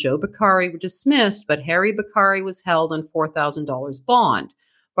Nazarian and Joe Beccari were dismissed, but Harry Beccari was held on $4,000 bond.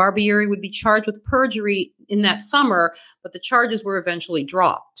 Barbieri would be charged with perjury in that summer, but the charges were eventually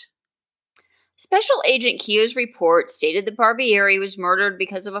dropped. Special Agent Keogh's report stated that Barbieri was murdered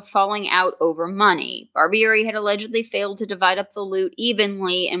because of a falling out over money. Barbieri had allegedly failed to divide up the loot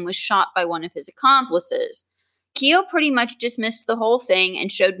evenly and was shot by one of his accomplices. Keogh pretty much dismissed the whole thing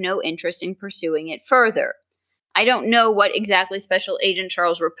and showed no interest in pursuing it further. I don't know what exactly Special Agent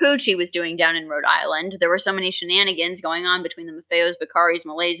Charles Rapucci was doing down in Rhode Island. There were so many shenanigans going on between the Maffeos, Beccaris,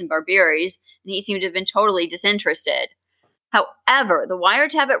 Malays, and Barbieris, and he seemed to have been totally disinterested. However, the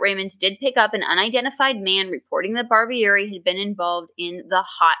wiretap at Raymond's did pick up an unidentified man reporting that Barbieri had been involved in the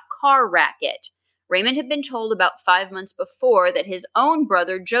hot car racket. Raymond had been told about 5 months before that his own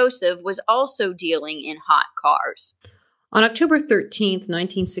brother, Joseph, was also dealing in hot cars. On October 13,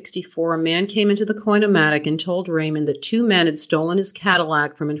 1964, a man came into the Coin-O-Matic and told Raymond that 2 men had stolen his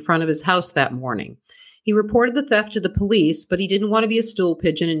Cadillac from in front of his house that morning. He reported the theft to the police, but he didn't want to be a stool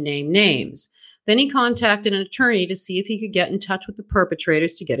pigeon and name names. Then he contacted an attorney to see if he could get in touch with the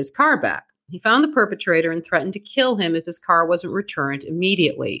perpetrators to get his car back. He found the perpetrator and threatened to kill him if his car wasn't returned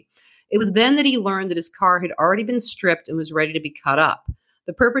immediately. It was then that he learned that his car had already been stripped and was ready to be cut up.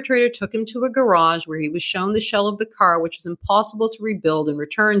 The perpetrator took him to a garage where he was shown the shell of the car, which was impossible to rebuild and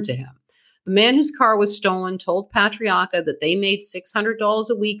return to him. The man whose car was stolen told Patriarca that they made $600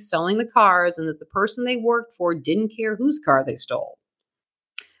 a week selling the cars and that the person they worked for didn't care whose car they stole.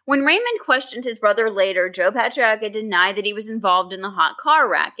 When Raymond questioned his brother later, Joe Patriarca denied that he was involved in the hot car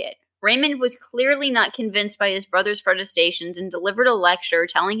racket. Raymond was clearly not convinced by his brother's protestations and delivered a lecture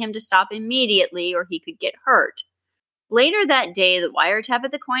telling him to stop immediately or he could get hurt. Later that day, the wiretap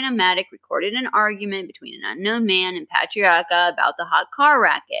at the Coin-O-Matic recorded an argument between an unknown man and Patriarca about the hot car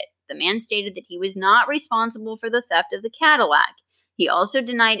racket. the man stated that he was not responsible for the theft of the Cadillac. He also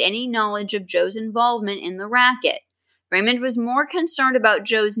denied any knowledge of Joe's involvement in the racket. Raymond was more concerned about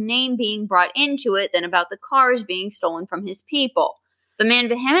Joe's name being brought into it than about the cars being stolen from his people. The man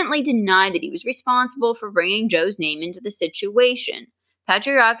vehemently denied that he was responsible for bringing Joe's name into the situation.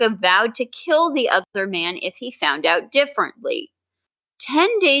 Patriarca vowed to kill the other man if he found out differently.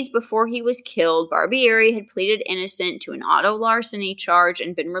 10 days before he was killed, Barbieri had pleaded innocent to an auto larceny charge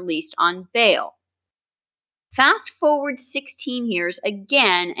and been released on bail. Fast forward 16 years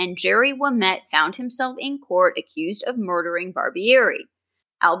again, and Jerry Ouimet found himself in court accused of murdering Barbieri.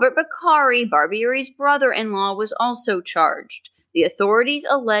 Albert Beccari, Barbieri's brother-in-law, was also charged. The authorities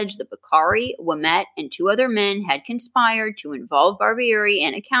alleged that Beccari, Ouimet, and 2 other men had conspired to involve Barbieri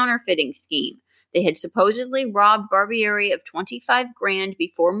in a counterfeiting scheme. They had supposedly robbed Barbieri of $25,000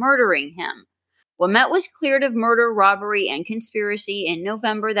 before murdering him. Ouimet was cleared of murder, robbery, and conspiracy in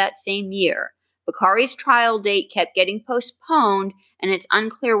November that same year. Beccari's trial date kept getting postponed, and it's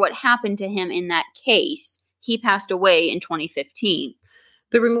unclear what happened to him in that case. He passed away in 2015.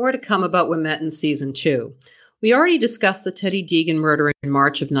 There were more to come about Ouimet in Season 2. We already discussed the Teddy Deegan murder in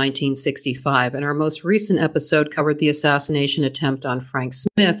March of 1965, and our most recent episode covered the assassination attempt on Frank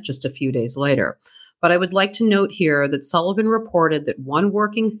Smith just a few days later. But I would like to note here that Sullivan reported that one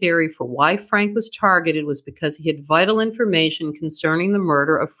working theory for why Frank was targeted was because he had vital information concerning the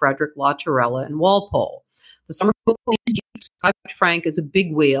murder of Frederick LaTorella in Walpole. The Somerville police chief described Frank as a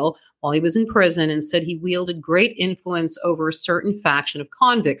big wheel while he was in prison and said he wielded great influence over a certain faction of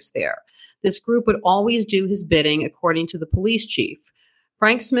convicts there. This group would always do his bidding, according to the police chief.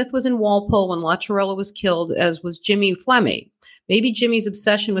 Frank Smith was in Walpole when LaTorella was killed, as was Jimmy Flemmi. Maybe Jimmy's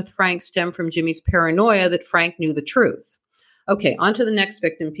obsession with Frank stemmed from Jimmy's paranoia that Frank knew the truth. Okay, on to the next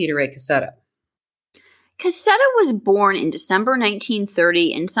victim, Peter A. Cassetta. Cassetta was born in December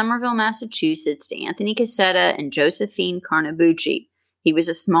 1930 in Somerville, Massachusetts, to Anthony Cassetta and Josephine Carnabucci. He was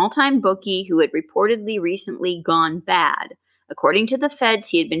a small-time bookie who had reportedly recently gone bad. According to the feds,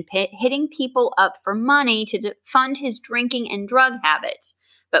 he had been hitting people up for money to fund his drinking and drug habits.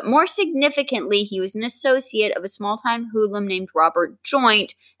 But more significantly, he was an associate of a small-time hoodlum named Robert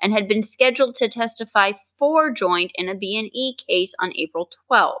Joint and had been scheduled to testify for Joint in a B&E case on April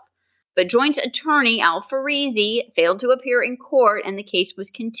 12th. But Joint's attorney, Al Farisi, failed to appear in court and the case was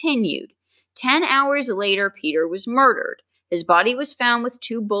continued. 10 hours later, Peter was murdered. His body was found with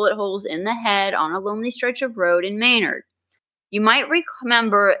 2 bullet holes in the head on a lonely stretch of road in Maynard. You might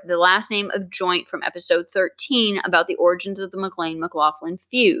remember the last name of Joint from episode 13 about the origins of the McLean-McLaughlin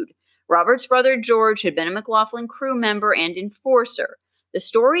feud. Robert's brother George had been a McLaughlin crew member and enforcer. The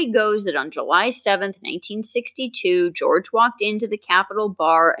story goes that on July 7th, 1962, George walked into the Capitol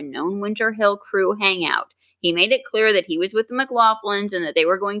Bar, a known Winter Hill crew hangout. He made it clear that he was with the McLaughlins and that they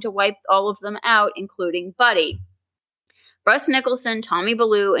were going to wipe all of them out, including Buddy. Russ Nicholson, Tommy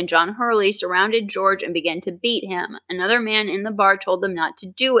Ballou, and John Hurley surrounded George and began to beat him. Another man in the bar told them not to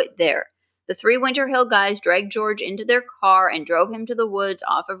do it there. The 3 Winter Hill guys dragged George into their car and drove him to the woods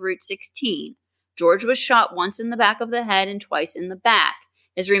off of Route 16. George was shot once in the back of the head and twice in the back.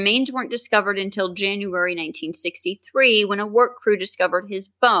 His remains weren't discovered until January 1963, when a work crew discovered his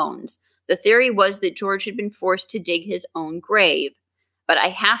bones. The theory was that George had been forced to dig his own grave. But I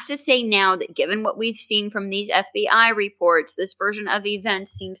have to say now that given what we've seen from these FBI reports, this version of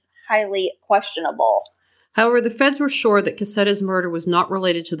events seems highly questionable. However, the feds were sure that Cassetta's murder was not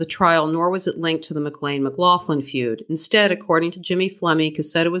related to the trial, nor was it linked to the McLean-McLaughlin feud. Instead, according to Jimmy Flemmi,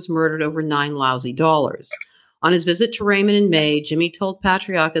 Cassetta was murdered over $9 lousy. On his visit to Raymond in May, Jimmy told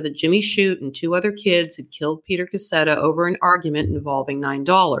Patriarca that Jimmy Shute and 2 other kids had killed Peter Cassetta over an argument involving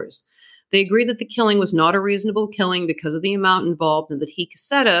 $9. They agreed that the killing was not a reasonable killing because of the amount involved and that he,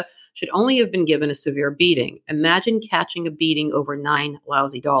 Cassetta, should only have been given a severe beating. Imagine catching a beating over $9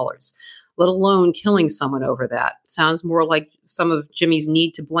 lousy, let alone killing someone over that. It sounds more like some of Jimmy's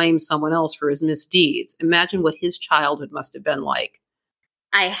need to blame someone else for his misdeeds. Imagine what his childhood must have been like.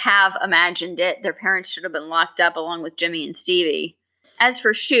 I have imagined it. Their parents should have been locked up along with Jimmy and Stevie. As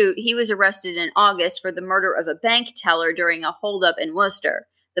for Shute, he was arrested in August for the murder of a bank teller during a holdup in Worcester.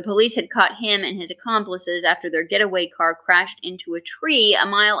 The police had caught him and his accomplices after their getaway car crashed into a tree 1.5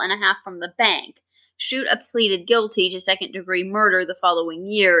 miles from the bank. Shute pleaded guilty to second-degree murder the following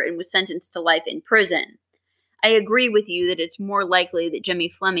year and was sentenced to life in prison. I agree with you that it's more likely that Jimmy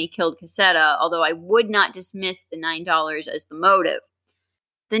Flemmi killed Cassetta, although I would not dismiss the $9 as the motive.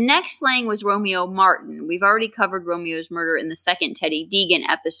 The next slaying was Romeo Martin. We've already covered Romeo's murder in the second Teddy Deegan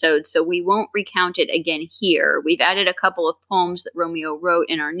episode, so we won't recount it again here. We've added a couple of poems that Romeo wrote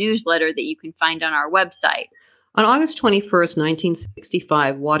in our newsletter that you can find on our website. On August 21st,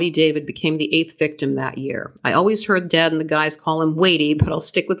 1965, Waddy David became the 8th victim that year. I always heard Dad and the guys call him Waddy, but I'll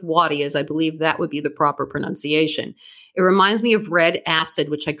stick with Waddy as I believe that would be the proper pronunciation. It reminds me of red acid,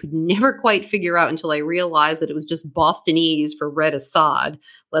 which I could never quite figure out until I realized that it was just Bostonese for red Assad.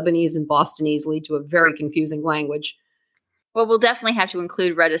 Lebanese and Bostonese lead to a very confusing language. Well, we'll definitely have to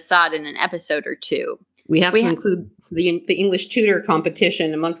include Red Assad in an episode or two. We have to include the English tutor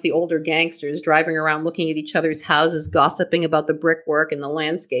competition amongst the older gangsters driving around looking at each other's houses, gossiping about the brickwork and the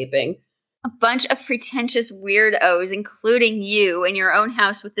landscaping. A bunch of pretentious weirdos, including you, in your own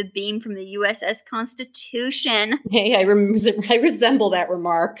house with the beam from the USS Constitution. Hey, I resemble that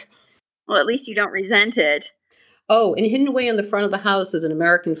remark. Well, at least you don't resent it. Oh, and hidden away on the front of the house is an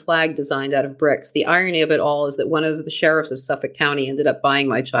American flag designed out of bricks. The irony of it all is that one of the sheriffs of Suffolk County ended up buying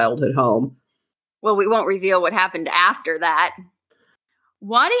my childhood home. Well, we won't reveal what happened after that.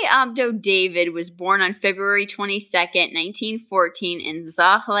 Waddy Abdo David was born on February 22nd, 1914 in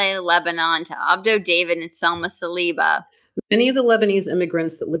Zakhle, Lebanon, to Abdo David and Selma Saliba. Many of the Lebanese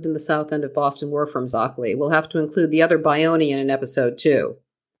immigrants that lived in the south end of Boston were from Zakhle. We'll have to include the other Bayoni in an episode, too.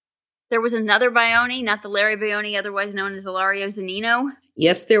 There was another Bayoni, not the Larry Bayoni, otherwise known as Ilario Zanino?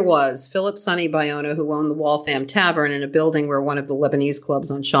 Yes, there was. Philip Sonny Bayona, who owned the Waltham Tavern in a building where one of the Lebanese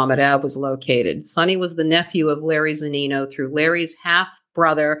clubs on Chalmette Ave was located. Sonny was the nephew of Larry Zanino through Larry's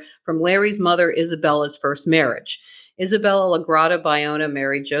half-brother from Larry's mother Isabella's first marriage. Isabella Lagrada Bayona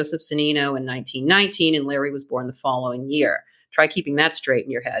married Joseph Zanino in 1919, and Larry was born the following year. Try keeping that straight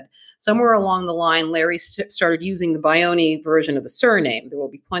in your head. Somewhere along the line, Larry started using the Bayoni version of the surname. There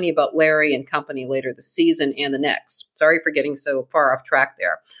will be plenty about Larry and company later this season and the next. Sorry for getting so far off track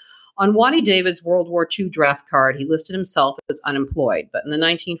there. On Waddy David's World War II draft card, he listed himself as unemployed, but in the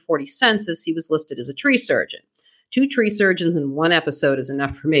 1940 census, he was listed as a tree surgeon. 2 tree surgeons in one episode is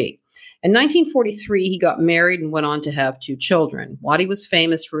enough for me. In 1943, he got married and went on to have 2 children. Waddy was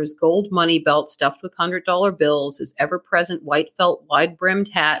famous for his gold money belt stuffed with $100 bills, his ever-present white felt wide-brimmed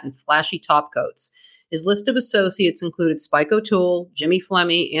hat, and flashy topcoats. His list of associates included Spike O'Toole, Jimmy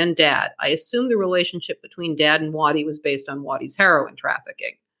Flemmy, and Dad. I assume the relationship between Dad and Waddy was based on Waddy's heroin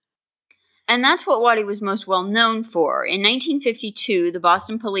trafficking. And that's what Waddy was most well known for. In 1952, the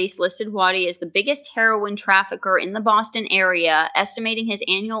Boston police listed Waddy as the biggest heroin trafficker in the Boston area, estimating his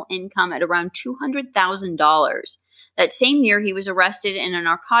annual income at around $200,000. That same year, he was arrested in a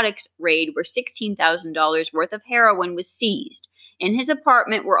narcotics raid where $16,000 worth of heroin was seized. In his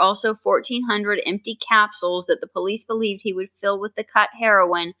apartment were also 1,400 empty capsules that the police believed he would fill with the cut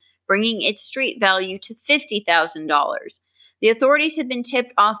heroin, bringing its street value to $50,000. The authorities had been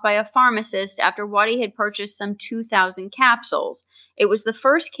tipped off by a pharmacist after Waddy had purchased some 2,000 capsules. It was the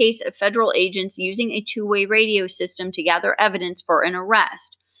first case of federal agents using a 2-way radio system to gather evidence for an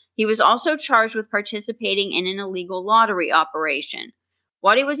arrest. He was also charged with participating in an illegal lottery operation.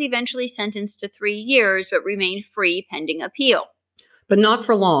 Waddy was eventually sentenced to 3 years, but remained free pending appeal. But not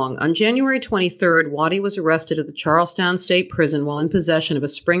for long. On January 23rd, Waddy was arrested at the Charlestown State Prison while in possession of a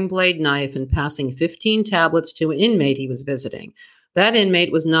spring blade knife and passing 15 tablets to an inmate he was visiting. That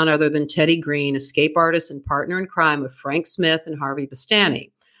inmate was none other than Teddy Green, escape artist and partner in crime of Frank Smith and Harvey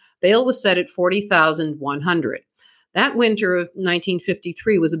Bastani. Bail was set at $40,100. That winter of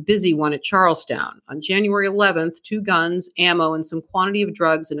 1953 was a busy one at Charlestown. On January 11th, 2 guns, ammo, and some quantity of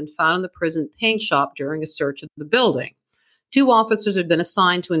drugs had been found in the prison paint shop during a search of the building. 2 officers had been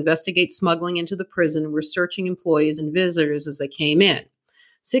assigned to investigate smuggling into the prison and were searching employees and visitors as they came in.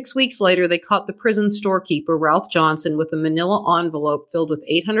 6 weeks later, they caught the prison storekeeper, Ralph Johnson, with a manila envelope filled with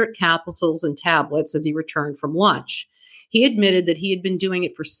 800 capsules and tablets as he returned from lunch. He admitted that he had been doing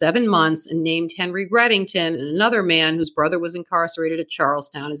it for 7 months and named Henry Reddington and another man whose brother was incarcerated at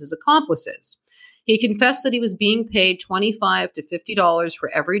Charlestown as his accomplices. He confessed that he was being paid $25 to $50 for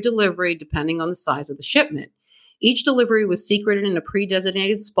every delivery, depending on the size of the shipment. Each delivery was secreted in a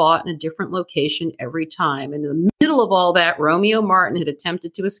pre-designated spot in a different location every time. And in the middle of all that, Romeo Martin had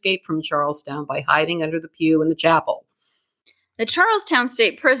attempted to escape from Charlestown by hiding under the pew in the chapel. The Charlestown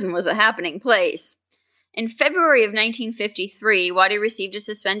State Prison was a happening place. In February of 1953, Waddy received a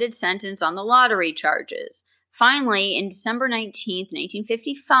suspended sentence on the lottery charges. Finally, in December 19,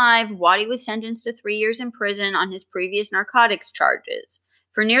 1955, Waddy was sentenced to 3 years in prison on his previous narcotics charges.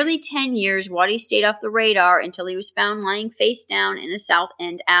 For nearly 10 years, Waddy stayed off the radar until he was found lying face down in a South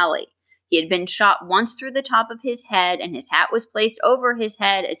End alley. He had been shot once through the top of his head, and his hat was placed over his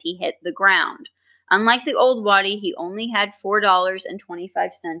head as he hit the ground. Unlike the old Waddy, he only had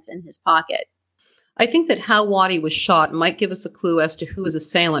 $4.25 in his pocket. I think that how Waddy was shot might give us a clue as to who his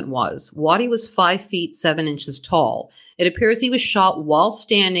assailant was. Waddy was 5 feet 7 inches tall. It appears he was shot while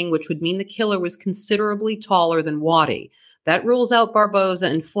standing, which would mean the killer was considerably taller than Waddy. That rules out Barboza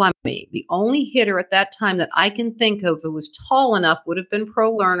and Flemmi. The only hitter at that time that I can think of who was tall enough would have been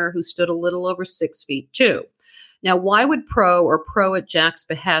Pro Lerner, who stood a little over 6 feet 2. Now, why would Pro at Jack's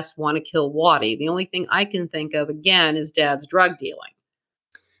behest want to kill Waddy? The only thing I can think of, again, is Dad's drug dealing.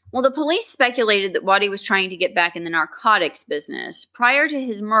 Well, the police speculated that Waddy was trying to get back in the narcotics business. Prior to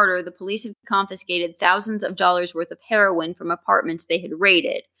his murder, the police had confiscated thousands of dollars worth of heroin from apartments they had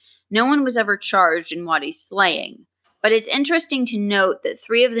raided. No one was ever charged in Waddy's slaying. But it's interesting to note that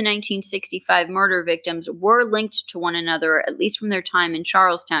 3 of the 1965 murder victims were linked to one another, at least from their time in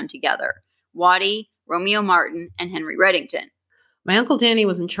Charlestown together. Waddy, Romeo Martin, and Henry Reddington. My Uncle Danny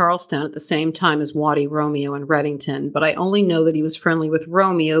was in Charlestown at the same time as Waddy, Romeo, and Reddington, but I only know that he was friendly with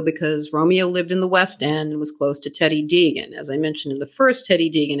Romeo because Romeo lived in the West End and was close to Teddy Deegan. As I mentioned in the first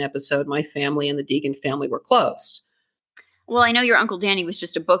Teddy Deegan episode, my family and the Deegan family were close. Well, I know your Uncle Danny was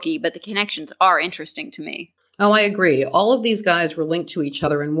just a bookie, but the connections are interesting to me. Oh, I agree. All of these guys were linked to each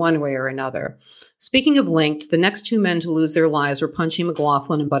other in one way or another. Speaking of linked, the next 2 men to lose their lives were Punchy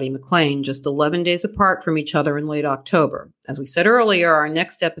McLaughlin and Buddy McLean, just 11 days apart from each other in late October. As we said earlier, our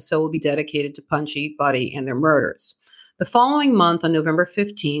next episode will be dedicated to Punchy, Buddy, and their murders. The following month, on November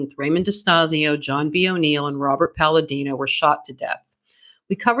 15th, Raymond DeStasio, John B. O'Neill, and Robert Palladino were shot to death.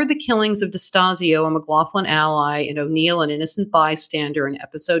 We covered the killings of DeStasio, a McLaughlin ally, and O'Neill, an innocent bystander, in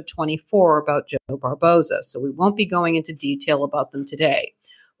episode 24 about Joe Barboza, so we won't be going into detail about them today.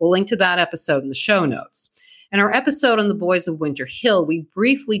 We'll link to that episode in the show notes. In our episode on the Boys of Winter Hill, we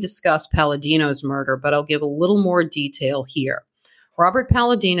briefly discussed Palladino's murder, but I'll give a little more detail here. Robert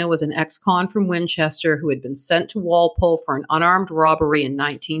Palladino was an ex-con from Winchester who had been sent to Walpole for an unarmed robbery in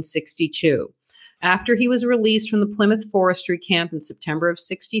 1962. After he was released from the Plymouth Forestry Camp in September of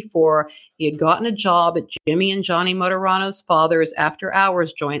 64, he had gotten a job at Jimmy and Johnny Motorano's father's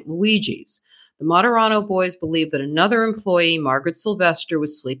after-hours joint, Luigi's. The Motorano boys believed that another employee, Margaret Sylvester,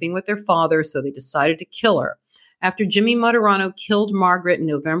 was sleeping with their father, so they decided to kill her. After Jimmy Motorano killed Margaret in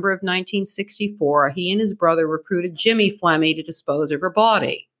November of 1964, he and his brother recruited Jimmy Flemmi to dispose of her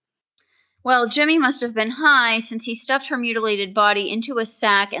body. Well, Jimmy must have been high since he stuffed her mutilated body into a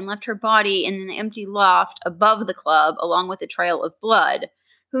sack and left her body in an empty loft above the club, along with a trail of blood.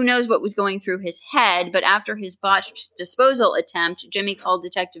 Who knows what was going through his head, but after his botched disposal attempt, Jimmy called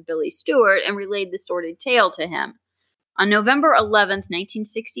Detective Billy Stewart and relayed the sordid tale to him. On November 11th,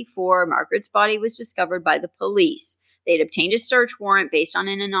 1964, Margaret's body was discovered by the police. They had obtained a search warrant based on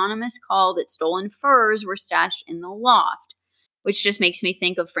an anonymous call that stolen furs were stashed in the loft, which just makes me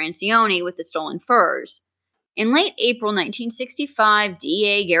think of Francione with the stolen furs. In late April 1965,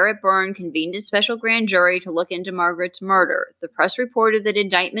 DA Garrett Byrne convened a special grand jury to look into Margaret's murder. The press reported that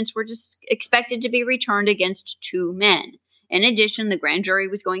indictments were expected to be returned against 2 men. In addition, the grand jury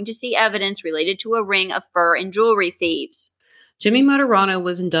was going to see evidence related to a ring of fur and jewelry thieves. Jimmy Motorano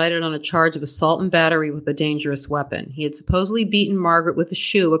was indicted on a charge of assault and battery with a dangerous weapon. He had supposedly beaten Margaret with a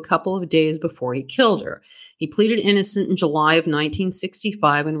shoe a couple of days before he killed her. He pleaded innocent in July of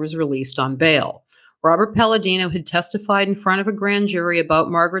 1965 and was released on bail. Robert Palladino had testified in front of a grand jury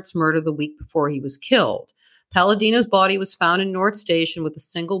about Margaret's murder the week before he was killed. Palladino's body was found in North Station with a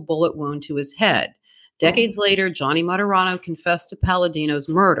single bullet wound to his head. Decades later, Johnny Motorano confessed to Palladino's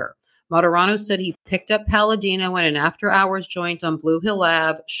murder. Motorano said he picked up Palladino at an after-hours joint on Blue Hill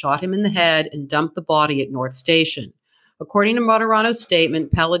Ave, shot him in the head, and dumped the body at North Station. According to Motorano's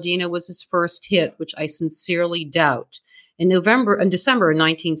statement, Palladino was his first hit, which I sincerely doubt. In December of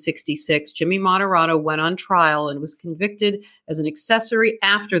 1966, Jimmy Motorano went on trial and was convicted as an accessory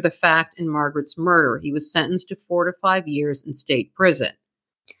after the fact in Margaret's murder. He was sentenced to 4 to 5 years in state prison.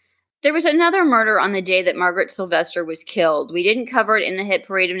 There was another murder on the day that Margaret Sylvester was killed. We didn't cover it in the hit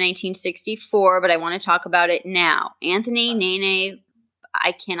parade of 1964, but I want to talk about it now. Anthony Nene,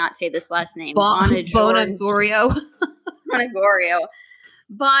 I cannot say this last name. Bonagorio. Bonagorio.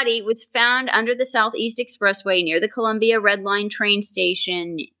 Body was found under the Southeast Expressway near the Columbia Red Line train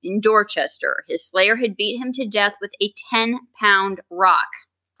station in Dorchester. His slayer had beat him to death with a 10-pound rock.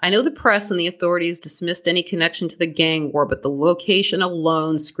 I know the press and the authorities dismissed any connection to the gang war, but the location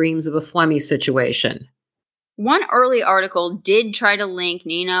alone screams of a Flemmi situation. One early article did try to link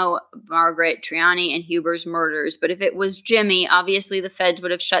Nino, Margaret, Triani, and Huber's murders, but if it was Jimmy, obviously the feds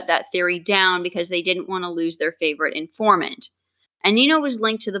would have shut that theory down because they didn't want to lose their favorite informant. And Nino was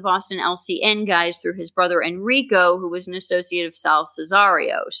linked to the Boston LCN guys through his brother Enrico, who was an associate of Sal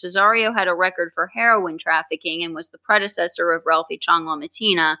Cesario. Cesario had a record for heroin trafficking and was the predecessor of Ralphie Chong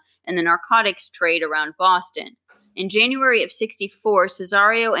LaMattina in the narcotics trade around Boston. In January of 64,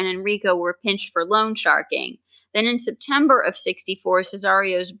 Cesario and Enrico were pinched for loan sharking. Then in September of 64,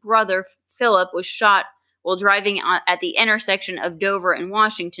 Cesario's brother, Philip, was shot while driving at the intersection of Dover and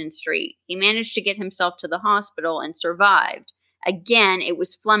Washington Street. He managed to get himself to the hospital and survived. Again, it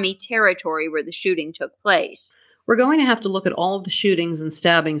was Flummy territory where the shooting took place. We're going to have to look at all of the shootings and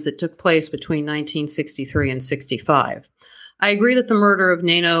stabbings that took place between 1963 and 65. I agree that the murder of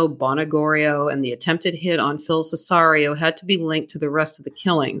Nino Bonagorio and the attempted hit on Phil Cesario had to be linked to the rest of the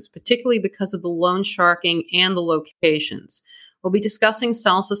killings, particularly because of the loan sharking and the locations. We'll be discussing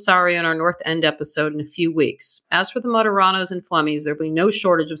Sal Cesario in our North End episode in a few weeks. As for the Muteranos and Flummies, there'll be no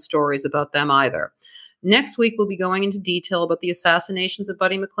shortage of stories about them either. Next week, we'll be going into detail about the assassinations of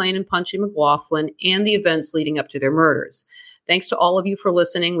Buddy McLean and Punchy McLaughlin and the events leading up to their murders. Thanks to all of you for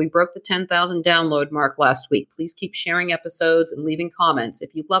listening. We broke the 10,000 download mark last week. Please keep sharing episodes and leaving comments.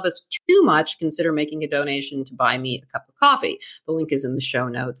 If you love us too much, consider making a donation to buy me a cup of coffee. The link is in the show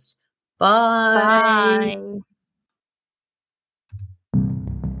notes. Bye. Bye.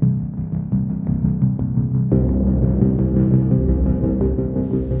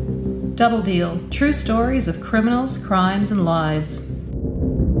 Double Deal. True stories of criminals, crimes, and lies.